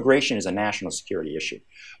strikes, immigration is a national security issue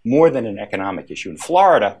more than an economic issue. In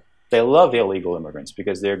Florida, they love illegal immigrants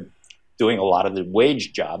because they're doing a lot of the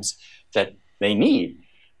wage jobs that they need.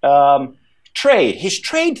 Trade, his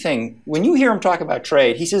trade thing, when you hear him talk about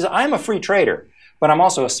trade, he says, I'm a free trader, but I'm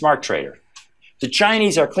also a smart trader. The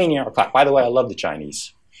Chinese are cleaning our clock. By the way, I love the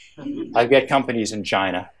Chinese. I've got companies in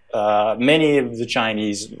China. Many of the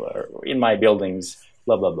Chinese are in my buildings,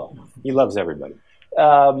 blah, blah, blah. He loves everybody.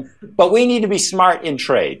 But we need to be smart in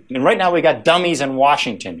trade. And right now we got dummies in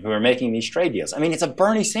Washington who are making these trade deals. I mean, it's a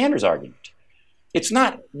Bernie Sanders argument. It's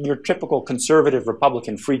not your typical conservative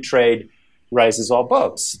Republican free trade rises all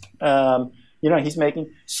boats. You know, he's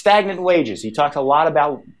making stagnant wages. He talks a lot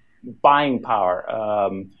about buying power.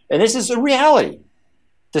 And this is a reality.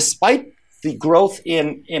 Despite the growth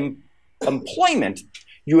in employment,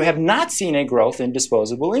 you have not seen a growth in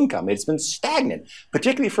disposable income. It's been stagnant,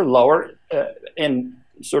 particularly for lower and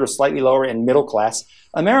sort of slightly lower and middle class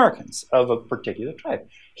Americans of a particular type.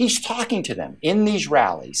 He's talking to them in these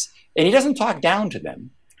rallies And he doesn't talk down to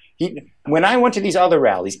them. When I went to these other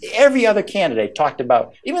rallies, every other candidate talked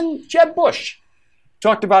about, even Jeb Bush,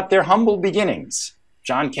 talked about their humble beginnings.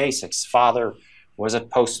 John Kasich's father was a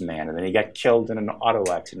postman, and then he got killed in an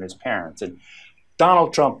auto accident, his parents. And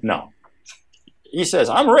Donald Trump, no. He says,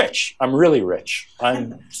 I'm rich. I'm really rich.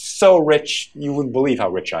 I'm so rich, you wouldn't believe how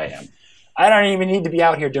rich I am. I don't even need to be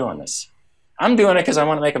out here doing this. I'm doing it because I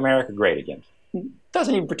want to make America great again. He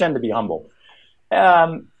doesn't even pretend to be humble.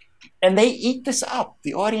 And they eat this up.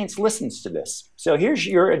 The audience listens to this. So here's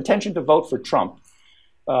your intention to vote for Trump.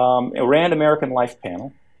 A Rand American Life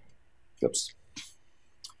panel. Oops.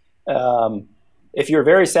 If you're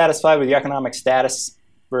very satisfied with your economic status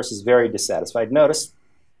versus very dissatisfied, notice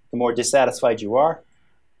the more dissatisfied you are,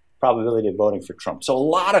 probability of voting for Trump. So a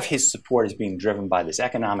lot of his support is being driven by this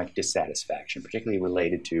economic dissatisfaction, particularly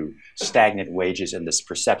related to stagnant wages and this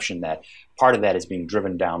perception that part of that is being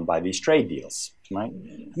driven down by these trade deals, right?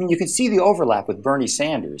 I mean, you can see the overlap with Bernie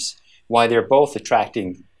Sanders, why they're both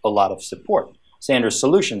attracting a lot of support. Sanders'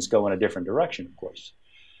 solutions go in a different direction, of course.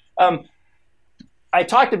 I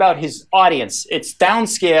talked about his audience. It's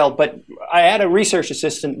downscale, but I had a research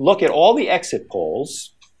assistant look at all the exit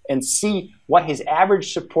polls and see what his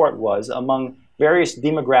average support was among various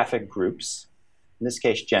demographic groups, in this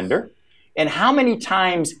case gender, and how many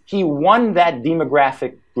times he won that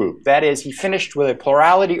demographic group. That is, he finished with a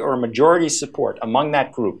plurality or a majority support among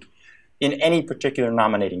that group in any particular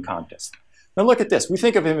nominating contest. Now look at this. We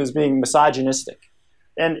think of him as being misogynistic.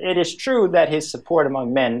 And it is true that his support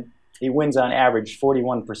among men, he wins on average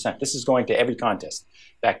 41%. This is going to every contest,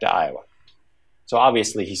 back to Iowa. So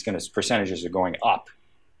obviously his percentages are going up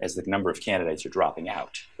as the number of candidates are dropping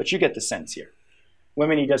out. But you get the sense here.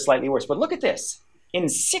 Women, he does slightly worse. But look at this. In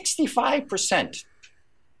 65%,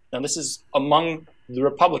 now this is among the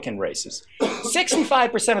Republican races,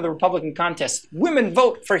 65% of the Republican contests, women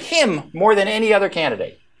vote for him more than any other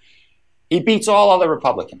candidate. He beats all other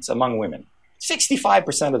Republicans among women,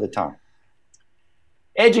 65% of the time.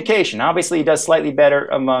 Education, obviously he does slightly better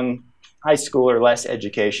among high school or less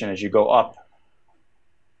education as you go up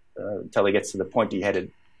until he gets to the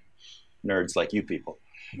pointy-headed nerds like you people.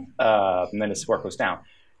 And then his work goes down.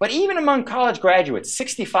 But even among college graduates,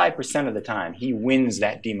 65% of the time, he wins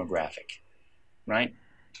that demographic, right?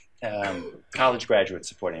 College graduates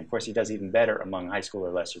supporting him. Of course, he does even better among high school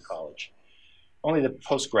or lesser college. Only the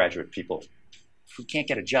postgraduate people who can't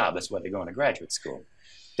get a job, that's why they go into graduate school,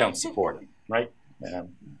 don't support him, right?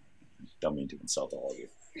 Don't mean to insult all of you.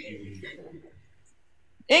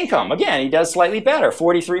 Income, again, he does slightly better,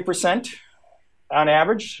 43% on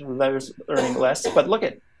average. There's earning less, but look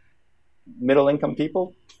at middle income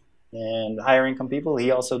people and higher income people.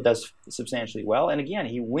 He also does substantially well, and again,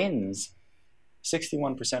 he wins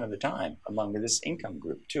 61% of the time among this income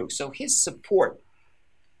group too. So his support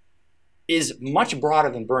is much broader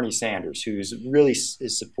than Bernie Sanders, whose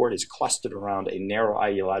his support is clustered around a narrow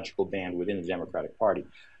ideological band within the Democratic Party.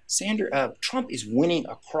 Trump is winning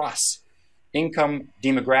across income,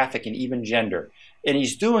 demographic, and even gender. And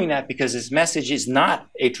he's doing that because his message is not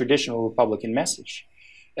a traditional Republican message.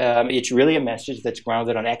 It's really a message that's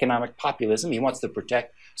grounded on economic populism. He wants to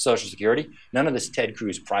protect Social Security. None of this Ted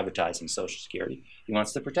Cruz privatizing Social Security. He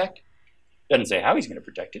wants to protect it. Doesn't say how he's going to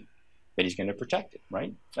protect it, but he's going to protect it,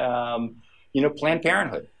 right? Planned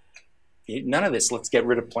Parenthood. None of this, let's get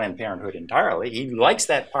rid of Planned Parenthood entirely. He likes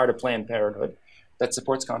that part of Planned Parenthood that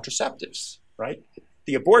supports contraceptives, right?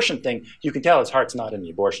 The abortion thing, you can tell his heart's not in the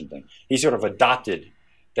abortion thing. He sort of adopted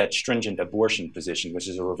that stringent abortion position, which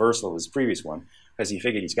is a reversal of his previous one, because he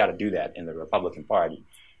figured he's got to do that in the Republican Party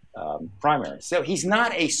primary. So he's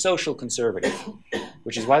not a social conservative,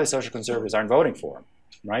 which is why the social conservatives aren't voting for him,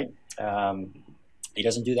 right? He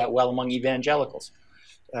doesn't do that well among evangelicals.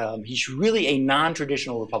 He's really a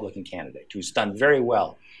non-traditional Republican candidate who's done very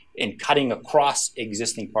well in cutting across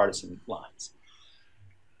existing partisan lines.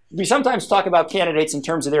 We sometimes talk about candidates in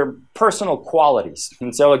terms of their personal qualities.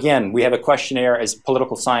 And so again, we have a questionnaire as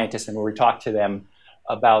political scientists and where we talk to them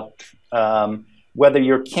about whether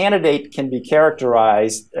your candidate can be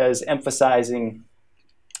characterized as emphasizing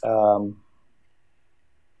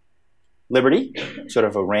liberty, sort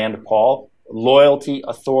of a Rand Paul, loyalty,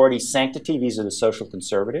 authority, sanctity. These are the social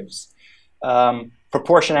conservatives.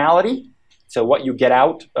 Proportionality, so what you get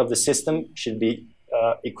out of the system should be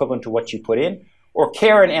equivalent to what you put in. Or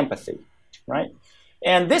care and empathy, right?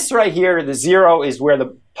 And this right here, the 0, is where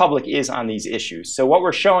the public is on these issues. So what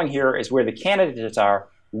we're showing here is where the candidates are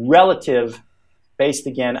relative, based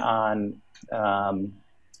again on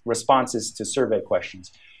responses to survey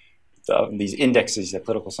questions. So these indexes that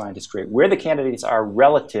political scientists create, where the candidates are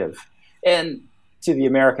relative and to the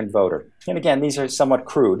American voter. And again, these are somewhat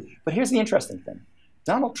crude, but here's the interesting thing.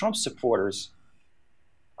 Donald Trump supporters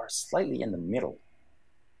are slightly in the middle.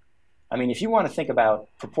 I mean, if you want to think about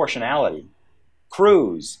proportionality,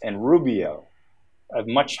 Cruz and Rubio have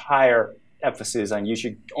much higher emphasis on you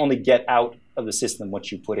should only get out of the system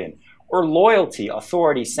what you put in. Or loyalty,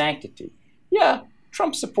 authority, sanctity. Yeah,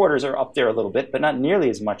 Trump supporters are up there a little bit, but not nearly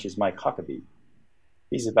as much as Mike Huckabee.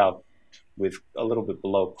 He's about with a little bit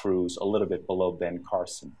below Cruz, a little bit below Ben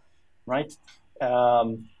Carson, right?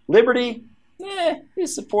 Liberty,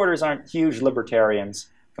 his supporters aren't huge libertarians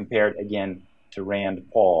compared, again, to Rand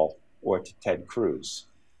Paul or to Ted Cruz,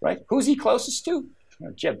 right? Who's he closest to?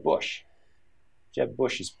 Jeb Bush. Jeb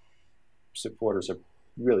Bush's supporters are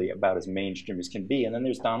really about as mainstream as can be. And then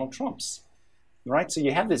there's Donald Trump's, right? So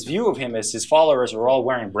you have this view of him as his followers are all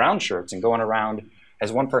wearing brown shirts and going around,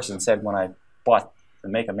 as one person said when I bought the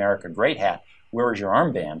Make America Great hat, where is your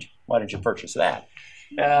armband? Why didn't you purchase that?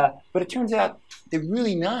 But it turns out they're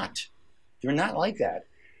really not. They're not like that.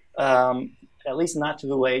 At least not to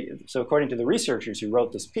the way, so according to the researchers who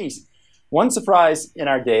wrote this piece, one surprise in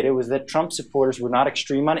our data was that Trump supporters were not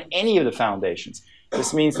extreme on any of the foundations.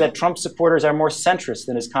 This means that Trump supporters are more centrist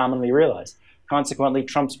than is commonly realized. Consequently,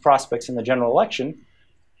 Trump's prospects in the general election,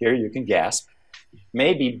 here you can gasp,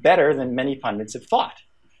 may be better than many pundits have thought.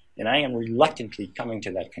 And I am reluctantly coming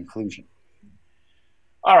to that conclusion.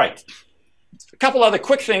 All right, a couple other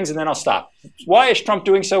quick things and then I'll stop. Why is Trump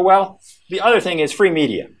doing so well? The other thing is free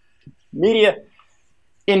media. Media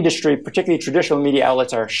industry, particularly traditional media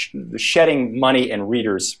outlets, are shedding money and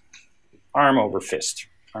readers arm over fist.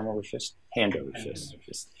 Arm over fist? Hand over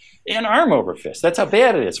fist. And arm over fist. That's how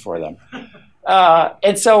bad it is for them.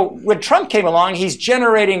 And so when Trump came along, he's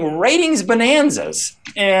generating ratings bonanzas,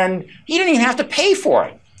 and he didn't even have to pay for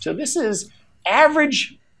it. So this is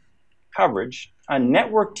average coverage on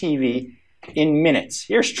network TV in minutes.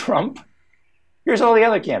 Here's Trump. Here's all the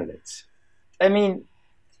other candidates. I mean,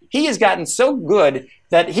 he has gotten so good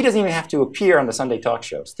that he doesn't even have to appear on the Sunday talk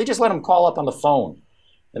shows. They just let him call up on the phone,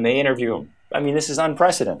 and they interview him. I mean, this is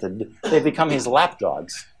unprecedented. They've become his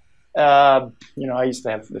lapdogs. You know, I used to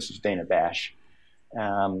have, this is Dana Bash.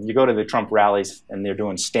 You go to the Trump rallies, and they're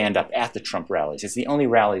doing stand-up at the Trump rallies. It's the only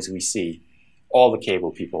rallies we see all the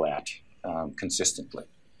cable people at consistently,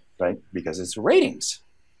 right? Because it's ratings,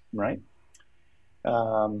 right?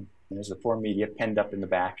 There's the poor media penned up in the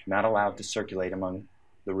back, not allowed to circulate among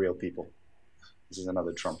the real people. This is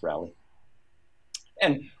another Trump rally.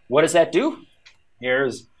 And what does that do?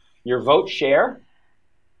 Here's your vote share.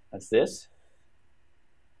 That's this.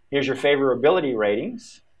 Here's your favorability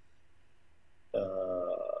ratings.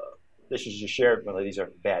 This is your share. Well, these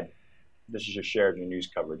are bad. This is your share of your news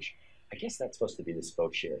coverage. I guess that's supposed to be this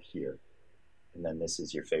vote share here. And then this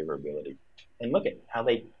is your favorability. And look at how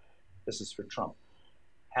they, this is for Trump,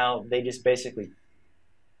 how they just basically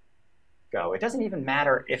go. It doesn't even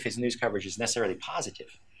matter if his news coverage is necessarily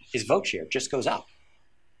positive. His vote share just goes up.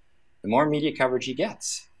 The more media coverage he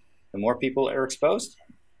gets, the more people are exposed,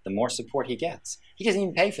 the more support he gets. He doesn't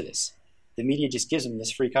even pay for this. The media just gives him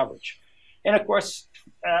this free coverage. And of course,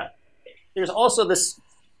 there's also this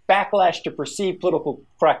backlash to perceived political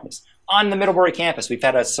correctness. On the Middlebury campus, we've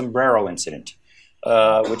had a sombrero incident,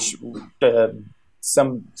 which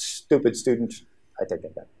some stupid student, I take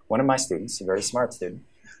that back, one of my students, a very smart student,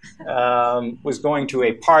 was going to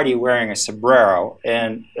a party wearing a sombrero,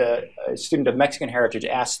 and a student of Mexican heritage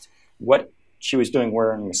asked what she was doing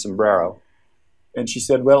wearing a sombrero. And she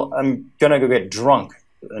said, well, I'm going to go get drunk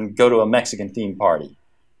and go to a Mexican-themed party.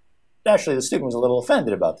 Naturally, the student was a little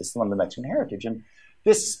offended about this, the one of the Mexican heritage. And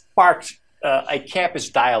this sparked a campus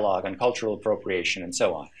dialogue on cultural appropriation and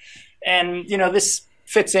so on. And, you know, this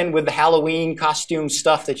fits in with the Halloween costume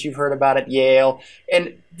stuff that you've heard about at Yale.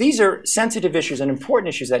 And these are sensitive issues and important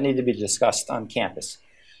issues that need to be discussed on campus.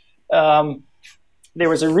 There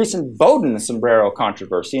was a recent Bowdoin sombrero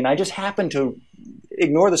controversy, and I just happened to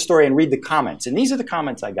ignore the story and read the comments. And these are the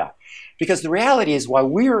comments I got. Because the reality is, while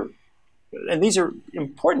and these are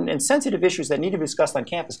important and sensitive issues that need to be discussed on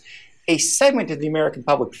campus, a segment of the American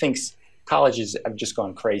public thinks colleges have just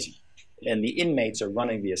gone crazy. And the inmates are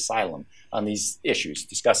running the asylum on these issues,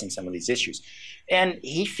 discussing some of these issues. And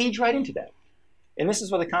he feeds right into that. And this is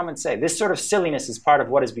what the comments say. This sort of silliness is part of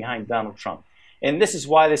what is behind Donald Trump. And this is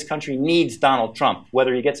why this country needs Donald Trump.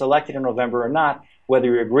 Whether he gets elected in November or not, whether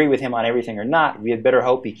you agree with him on everything or not, we had better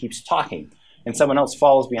hope he keeps talking. And someone else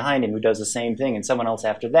follows behind him who does the same thing, and someone else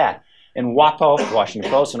after that. And WAPO,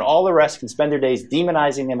 Washington Post, and all the rest can spend their days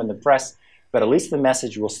demonizing them in the press, but at least the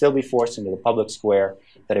message will still be forced into the public square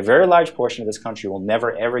that a very large portion of this country will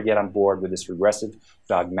never, ever get on board with this regressive,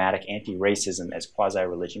 dogmatic anti-racism as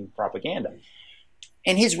quasi-religion propaganda.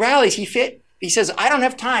 In his rallies, he says, I don't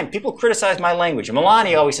have time. People criticize my language. And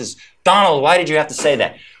Melania always says, Donald, why did you have to say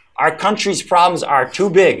that? Our country's problems are too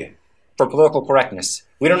big for political correctness.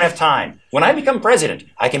 We don't have time. When I become president,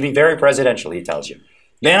 I can be very presidential, he tells you.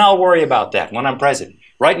 Then I'll worry about that when I'm president.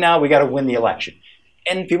 Right now, we got to win the election.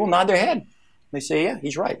 And people nod their head. They say, yeah,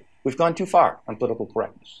 he's right. We've gone too far on political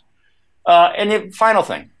correctness. And the final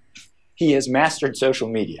thing, he has mastered social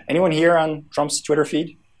media. Anyone here on Trump's Twitter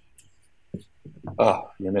feed?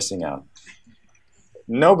 Oh, you're missing out.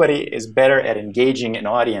 Nobody is better at engaging an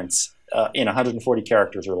audience in 140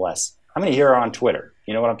 characters or less. How many here are on Twitter?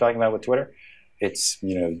 You know what I'm talking about with Twitter? It's,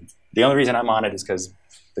 the only reason I'm on it is because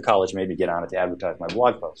the college made me get on it to advertise my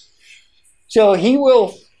blog posts. So he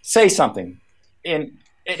will say something, and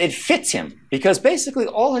it fits him, because basically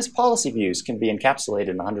all his policy views can be encapsulated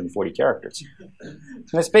in 140 characters. And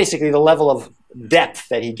that's basically the level of depth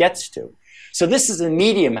that he gets to. So this is a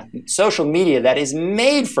medium, social media, that is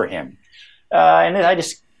made for him. And I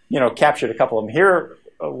just, captured a couple of them here.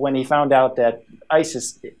 When he found out that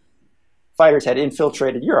ISIS fighters had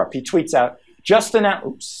infiltrated Europe, he tweets out,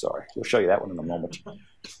 we'll show you that one in a moment.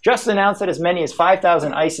 Just announced that as many as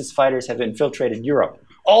 5,000 ISIS fighters have infiltrated Europe.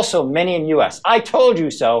 Also, many in U.S. I told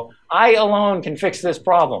you so. I alone can fix this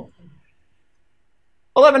problem.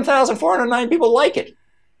 11,409 people like it.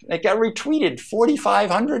 It got retweeted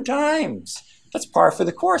 4,500 times. That's par for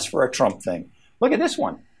the course for a Trump thing. Look at this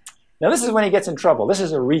one. Now, this is when he gets in trouble. This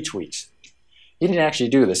is a retweet. He didn't actually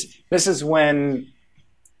do this. This is when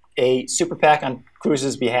a super PAC on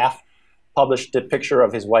Cruz's behalf published a picture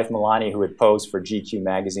of his wife, Melania, who had posed for GQ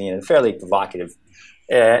magazine, and fairly provocative.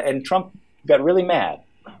 And Trump got really mad.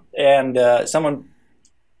 And someone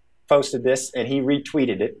posted this, and he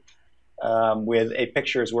retweeted it with a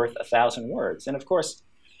picture is worth 1,000 words. And of course,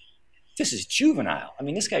 this is juvenile. I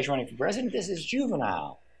mean, this guy's running for president. This is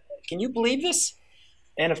juvenile. Can you believe this?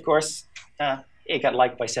 And of course, it got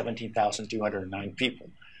liked by 17,209 people.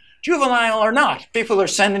 Juvenile or not, people are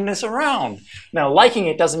sending this around. Now, liking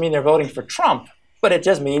it doesn't mean they're voting for Trump, but it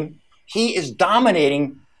does mean he is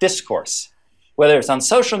dominating discourse. Whether it's on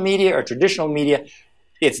social media or traditional media,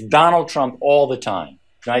 it's Donald Trump all the time,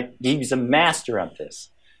 right? He's a master at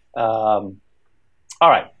this. All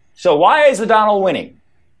right, so why is the Donald winning?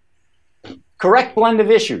 Correct blend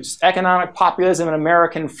of issues, economic populism and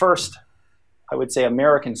American first, I would say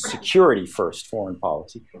American security first foreign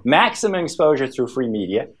policy, maximum exposure through free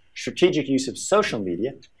media, strategic use of social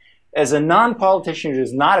media. As a non-politician who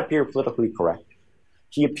does not appear politically correct,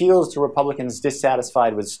 he appeals to Republicans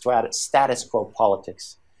dissatisfied with status quo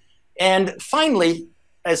politics. And finally,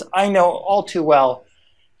 as I know all too well,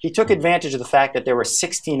 he took advantage of the fact that there were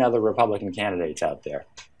 16 other Republican candidates out there,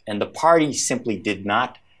 and the party simply did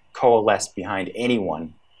not coalesce behind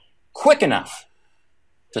anyone quick enough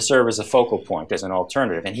to serve as a focal point, as an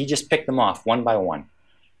alternative. And he just picked them off one by one.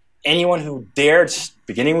 Anyone who dared,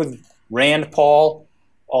 beginning with Rand Paul,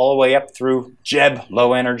 all the way up through Jeb,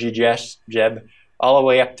 low energy Jeb, all the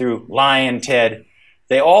way up through Lion Ted,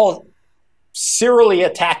 they all serially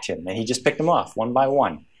attacked him, and he just picked them off one by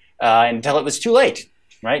one until it was too late.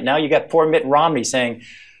 Right now, you got poor Mitt Romney saying,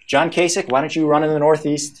 "John Kasich, why don't you run in the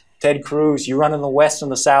Northeast? Ted Cruz, you run in the West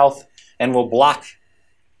and the South, and we'll block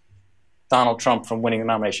Donald Trump from winning the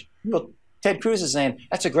nomination." Well, Ted Cruz is saying,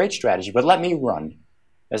 "That's a great strategy, but let me run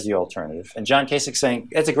as the alternative." And John Kasich saying,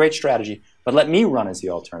 "That's a great strategy, but let me run as the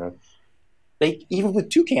alternative." Even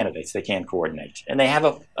with two candidates, they can't coordinate. And they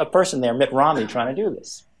have a person there, Mitt Romney, trying to do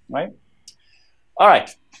this, right? All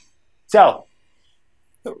right. So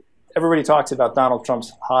everybody talks about Donald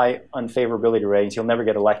Trump's high unfavorability ratings. He'll never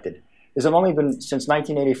get elected. There's only been, since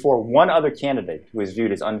 1984, one other candidate who is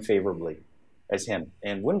viewed as unfavorably as him.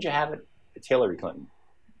 And wouldn't you have it? It's Hillary Clinton.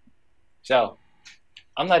 So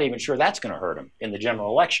I'm not even sure that's going to hurt him in the general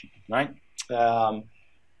election, right? All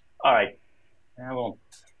right. Well,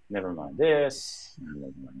 never mind this, never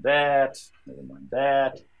mind that, never mind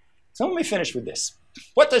that. So let me finish with this.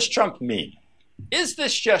 What does Trump mean? Is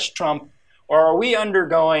this just Trump, or are we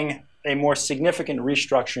undergoing a more significant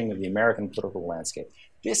restructuring of the American political landscape?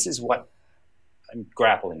 This is what I'm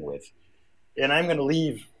grappling with. And I'm going to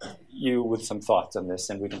leave you with some thoughts on this,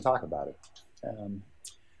 and we can talk about it.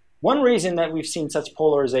 One reason that we've seen such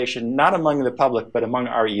polarization, not among the public, but among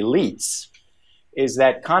our elites, is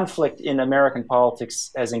that conflict in American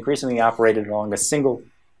politics has increasingly operated along a single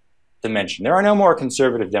dimension. There are no more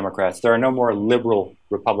conservative Democrats. There are no more liberal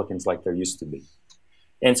Republicans like there used to be.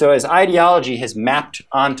 And so as ideology has mapped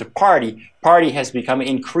onto party has become an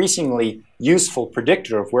increasingly useful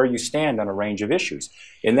predictor of where you stand on a range of issues.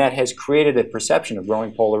 And that has created a perception of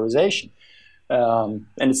growing polarization. And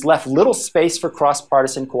it's left little space for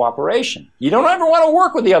cross-partisan cooperation. You don't ever want to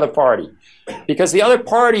work with the other party because the other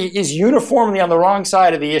party is uniformly on the wrong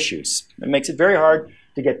side of the issues. It makes it very hard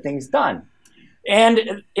to get things done.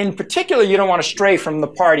 And in particular, you don't want to stray from the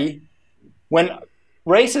party when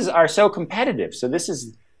races are so competitive. So this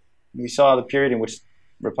is, we saw the period in which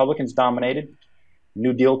Republicans dominated,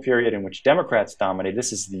 New Deal period in which Democrats dominated.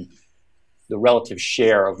 This is the relative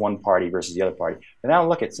share of one party versus the other party. But now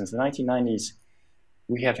look at, since the 1990s,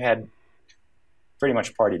 we have had pretty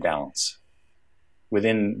much party balance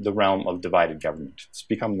within the realm of divided government. It's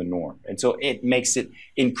become the norm. And so it makes it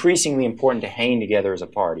increasingly important to hang together as a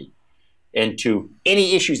party. And to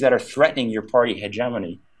any issues that are threatening your party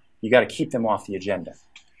hegemony, you got to keep them off the agenda.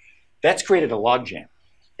 That's created a logjam.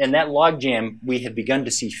 And that logjam, we have begun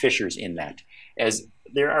to see fissures in that, as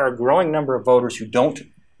there are a growing number of voters who don't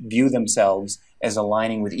view themselves as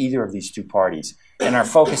aligning with either of these two parties and are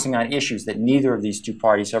focusing on issues that neither of these two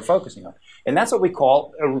parties are focusing on. And that's what we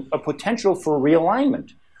call a potential for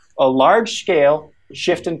realignment, a large-scale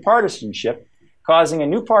shift in partisanship, causing a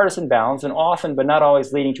new partisan balance and often, but not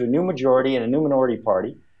always, leading to a new majority and a new minority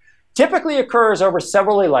party. Typically occurs over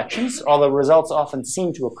several elections, although results often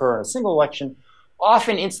seem to occur in a single election,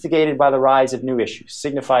 often instigated by the rise of new issues,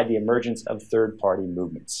 signified the emergence of third-party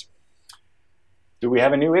movements. Do we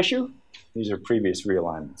have a new issue? These are previous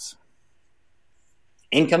realignments.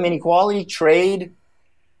 Income inequality, trade,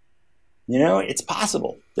 you know, it's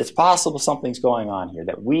possible. It's possible something's going on here,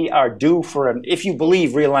 that we are due for, if you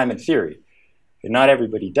believe realignment theory, and not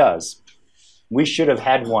everybody does, we should have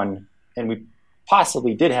had one, and we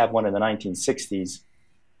possibly did have one in the 1960s,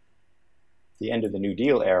 the end of the New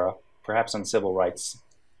Deal era, perhaps on civil rights.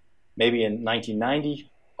 Maybe in 1990,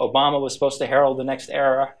 Obama was supposed to herald the next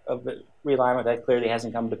era of realignment. That clearly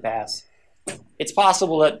hasn't come to pass. It's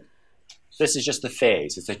possible that this is just a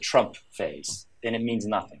phase. It's a Trump phase, and it means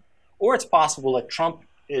nothing. Or it's possible that Trump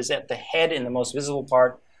is at the head and the most visible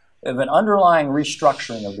part of an underlying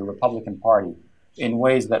restructuring of the Republican Party in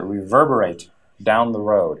ways that reverberate down the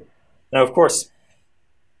road. Now, of course,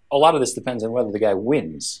 a lot of this depends on whether the guy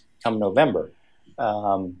wins come November.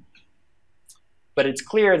 But it's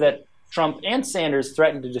clear that Trump and Sanders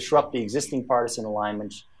threatened to disrupt the existing partisan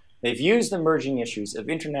alignment. They've used emerging issues of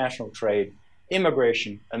international trade,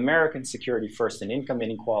 immigration, American security first, and income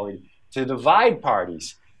inequality to divide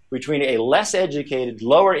parties between a less educated,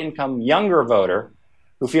 lower income, younger voter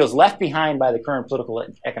who feels left behind by the current political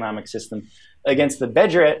economic system against the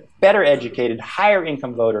better educated, higher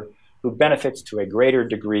income voter who benefits to a greater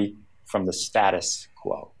degree from the status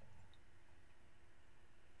quo.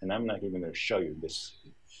 And I'm not even going to show you this.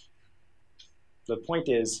 The point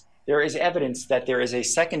is, there is evidence that there is a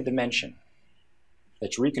second dimension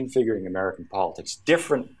that's reconfiguring American politics,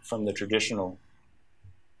 different from the traditional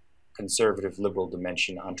conservative liberal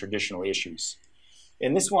dimension on traditional issues.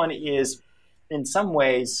 And this one is, in some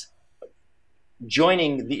ways,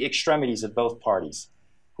 joining the extremities of both parties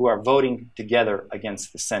who are voting together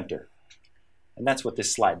against the center. And that's what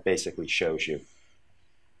this slide basically shows you.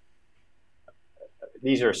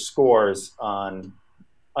 These are scores on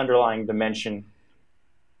underlying dimension.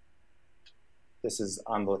 This is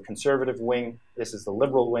on the conservative wing. This is the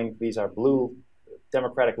liberal wing. These are blue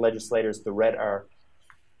Democratic legislators. The red are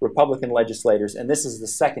Republican legislators. And this is the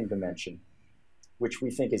second dimension, which we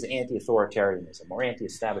think is anti-authoritarianism or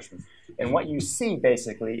anti-establishment. And what you see,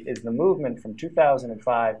 basically, is the movement from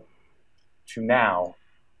 2005 to now.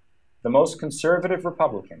 The most conservative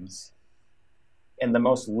Republicans and the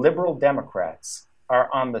most liberal Democrats are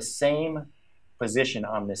on the same position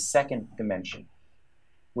on this second dimension,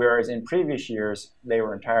 whereas in previous years, they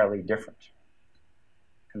were entirely different.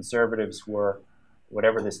 Conservatives were,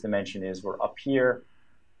 whatever this dimension is, were up here.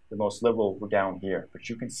 The most liberal were down here. But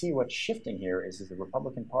you can see what's shifting here is the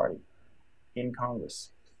Republican Party in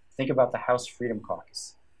Congress. Think about the House Freedom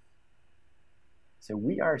Caucus. So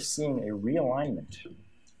we are seeing a realignment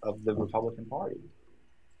of the Republican Party.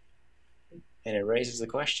 And it raises the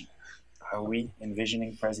question, are we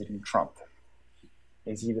envisioning President Trump?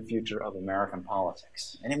 Is he the future of American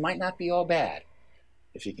politics? And it might not be all bad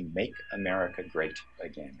if he can make America great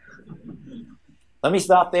again. Let me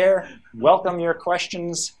stop there. Welcome your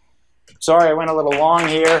questions. Sorry I went a little long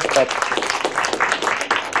here, but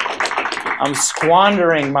I'm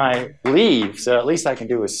squandering my leave, so at least I can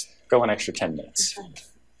do is go an extra 10 minutes.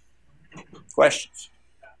 Questions?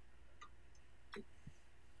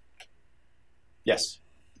 Yes.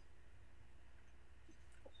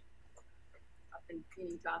 I've been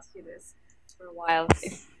meaning to ask you this for a while.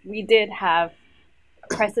 If we did have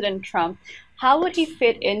President Trump, how would he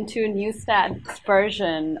fit into Neustat's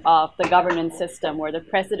version of the governance system where the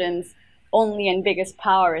president's only and biggest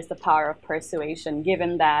power is the power of persuasion,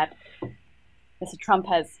 given that Mr. Trump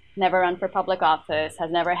has never run for public office,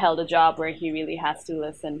 has never held a job where he really has to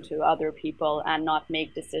listen to other people and not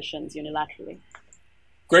make decisions unilaterally?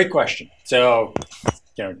 Great question. So,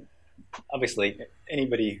 obviously,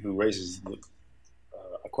 anybody who raises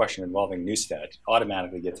a question involving Neustadt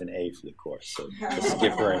automatically gets an A for the course. So let's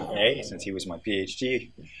give her an A, since he was my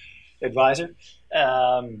PhD advisor.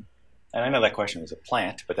 And I know that question was a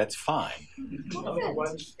plant, but that's fine. It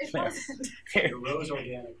wasn't. It rose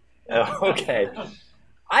organic. Okay.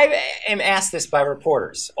 I am asked this by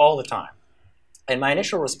reporters all the time. And my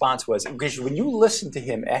initial response was, because when you listen to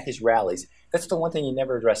him at his rallies, that's the one thing he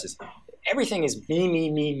never addresses. Everything is me, me,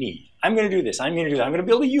 me, me. I'm going to do this. I'm going to do that. I'm going to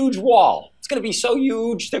build a huge wall. It's going to be so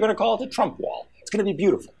huge, they're going to call it the Trump wall. It's going to be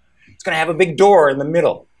beautiful. It's going to have a big door in the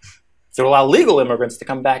middle to allow legal immigrants to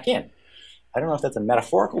come back in. I don't know if that's a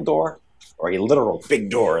metaphorical door or a literal big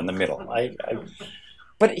door in the middle.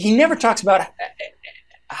 But he never talks about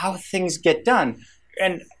how things get done.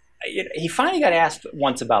 And he finally got asked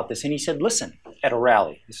once about this, and he said, listen, at a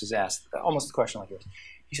rally, this was asked, almost a question like this.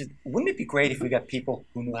 He said, wouldn't it be great if we got people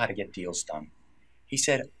who knew how to get deals done? He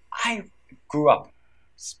said, I grew up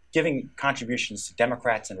giving contributions to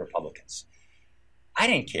Democrats and Republicans. I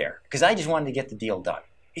didn't care, because I just wanted to get the deal done.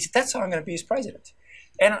 He said, that's how I'm going to be as president.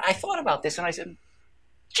 And I thought about this, and I said,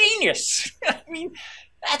 genius. I mean,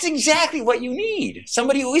 that's exactly what you need.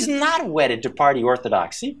 Somebody who is not wedded to party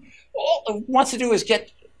orthodoxy. All he wants to do is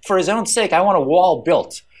get, for his own sake, I want a wall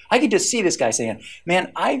built. I could just see this guy saying,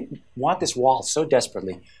 man, I want this wall so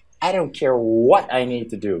desperately. I don't care what I need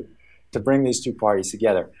to do to bring these two parties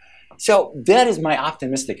together. So that is my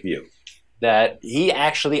optimistic view, that he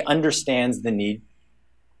actually understands the need,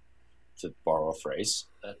 to borrow a phrase,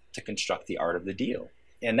 to construct the art of the deal.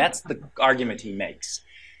 And that's the argument he makes.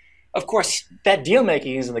 Of course, that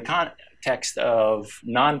deal-making is in the context of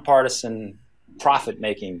nonpartisan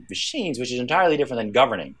profit-making machines, which is entirely different than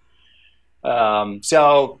governing.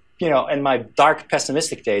 So, in my dark,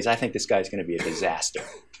 pessimistic days, I think this guy's going to be a disaster.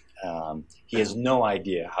 He has no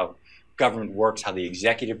idea how government works, how the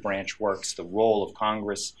executive branch works, the role of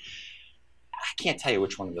Congress. I can't tell you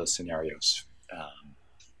which one of those scenarios.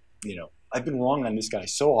 I've been wrong on this guy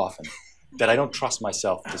so often that I don't trust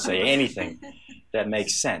myself to say anything that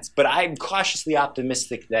makes sense. But I'm cautiously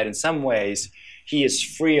optimistic that in some ways he is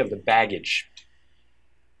free of the baggage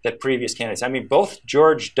that previous candidates. I mean, both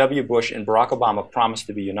George W. Bush and Barack Obama promised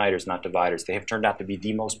to be uniters, not dividers. They have turned out to be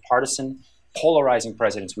the most partisan, polarizing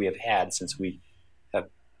presidents we have had since we have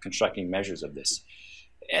constructing measures of this.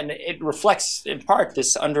 And it reflects, in part,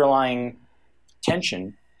 this underlying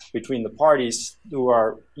tension between the parties who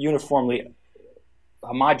are uniformly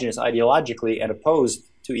homogenous ideologically and opposed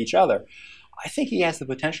to each other. I think he has the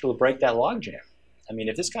potential to break that logjam. I mean,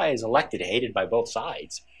 if this guy is elected, hated by both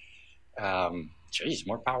sides, geez,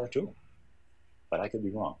 more power to him. But I could be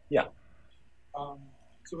wrong. Yeah.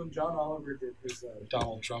 So when John Oliver did his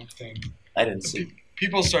Donald Trump thing, I didn't see.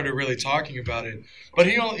 People started really talking about it. But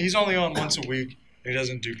he's only on once a week. He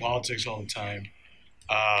doesn't do politics all the time.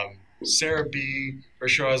 Sarah B. her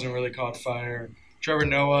show hasn't really caught fire. Trevor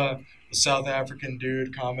Noah, the South African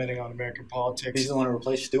dude, commenting on American politics. He's the one who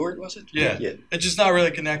replaced Stewart, was it? Yeah. It's just not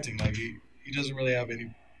really connecting. Like he doesn't really have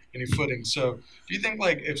any footing. So do you think,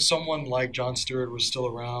 like, if someone like Jon Stewart was still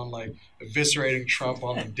around, like eviscerating Trump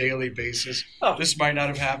on a daily basis, this might not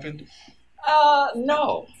have happened?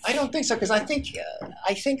 No, I don't think so, because I think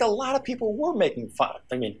a lot of people were making fun.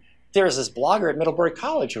 I mean, there's this blogger at Middlebury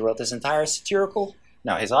College who wrote this entire satirical.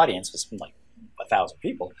 Now his audience was like 1,000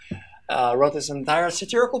 people. Wrote this entire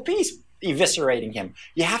satirical piece eviscerating him.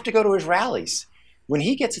 You have to go to his rallies. When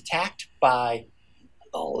he gets attacked by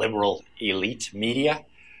the liberal elite media,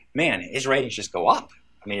 man, his ratings just go up.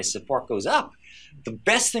 I mean, his support goes up. The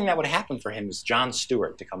best thing that would happen for him is Jon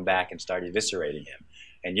Stewart to come back and start eviscerating him.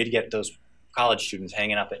 And you'd get those college students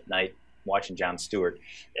hanging up at night watching Jon Stewart.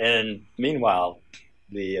 And meanwhile,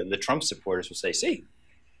 the Trump supporters will say, see,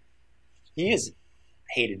 he is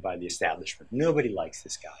hated by the establishment. Nobody likes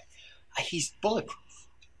this guy. He's bulletproof.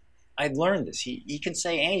 I've learned this. He can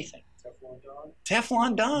say anything.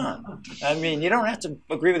 Teflon Don. I mean, you don't have to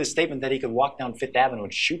agree with his statement that he could walk down Fifth Avenue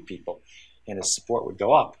and shoot people and his support would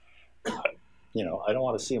go up. I don't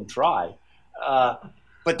want to see him try.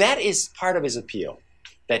 But that is part of his appeal,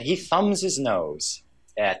 that he thumbs his nose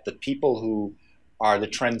at the people who are the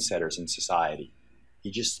trendsetters in society.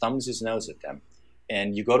 He just thumbs his nose at them.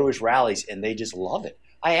 And you go to his rallies and they just love it.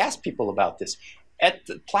 I asked people about this. At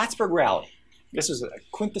the Plattsburgh rally, this was a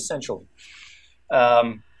quintessential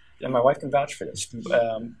and my wife can vouch for this.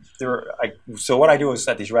 So what I do is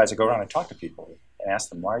at these rallies, I go around and talk to people and ask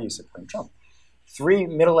them, why are you supporting Trump? 3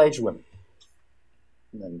 middle-aged women.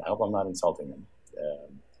 And I hope I'm not insulting them.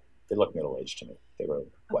 They look middle-aged to me. They were,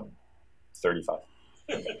 what, 35?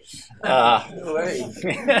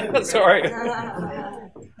 Sorry.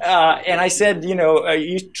 And I said, are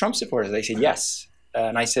you Trump supporters? They said, yes.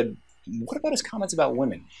 And I said, what about his comments about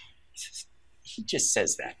women? He just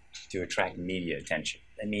says that to attract media attention.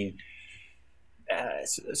 I mean,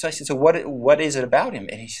 so I said, so what is it about him?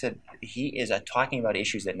 And he said, he is talking about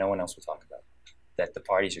issues that no one else will talk about, that the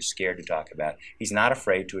parties are scared to talk about. He's not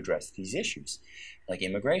afraid to address these issues, like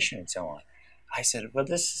immigration and so on. I said, well,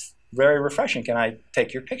 this is very refreshing. Can I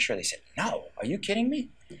take your picture? They said, no, are you kidding me?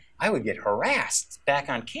 I would get harassed back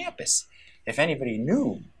on campus if anybody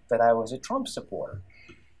knew that I was a Trump supporter.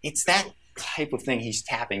 It's that type of thing he's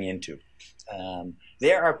tapping into.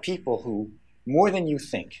 There are people who, more than you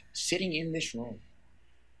think, sitting in this room,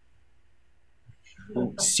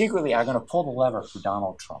 who secretly are going to pull the lever for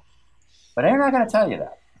Donald Trump. But they're not going to tell you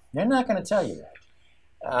that. They're not going to tell you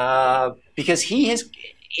that. Because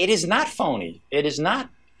it is not phony.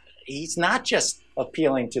 He's not just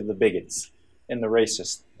appealing to the bigots and the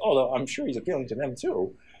racists, although I'm sure he's appealing to them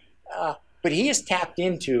too. But he has tapped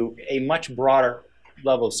into a much broader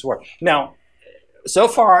level of support. Now, so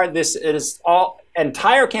far,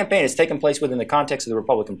 entire campaign has taken place within the context of the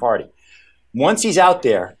Republican Party. Once he's out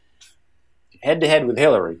there, head-to-head with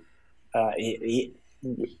Hillary,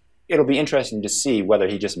 it'll be interesting to see whether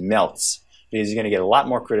he just melts, because he's going to get a lot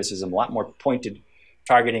more criticism, a lot more pointed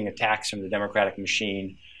targeting attacks from the Democratic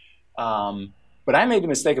machine. But I made the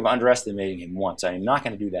mistake of underestimating him once. I am not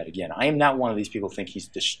going to do that again. I am not one of these people who think he's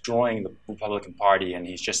destroying the Republican Party and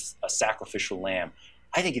he's just a sacrificial lamb.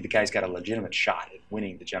 I think the guy's got a legitimate shot at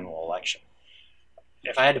winning the general election.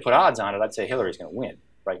 If I had to put odds on it, I'd say Hillary's going to win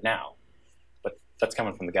right now. But that's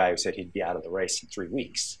coming from the guy who said he'd be out of the race in 3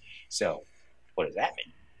 weeks. So what does that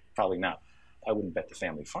mean? Probably not. I wouldn't bet the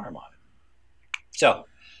family farm on it. So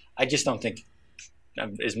I just don't think,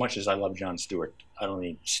 as much as I love Jon Stewart, I don't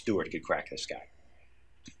think Stewart could crack this guy.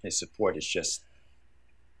 His support is just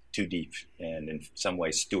too deep. And in some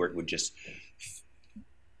ways, Stewart would just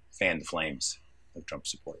fan the flames of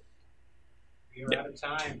Trump's support. We are out of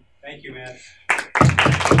time. Thank you, man.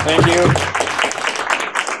 Thank you.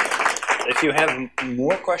 If you have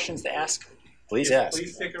more questions to ask, please ask.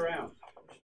 Please stick around.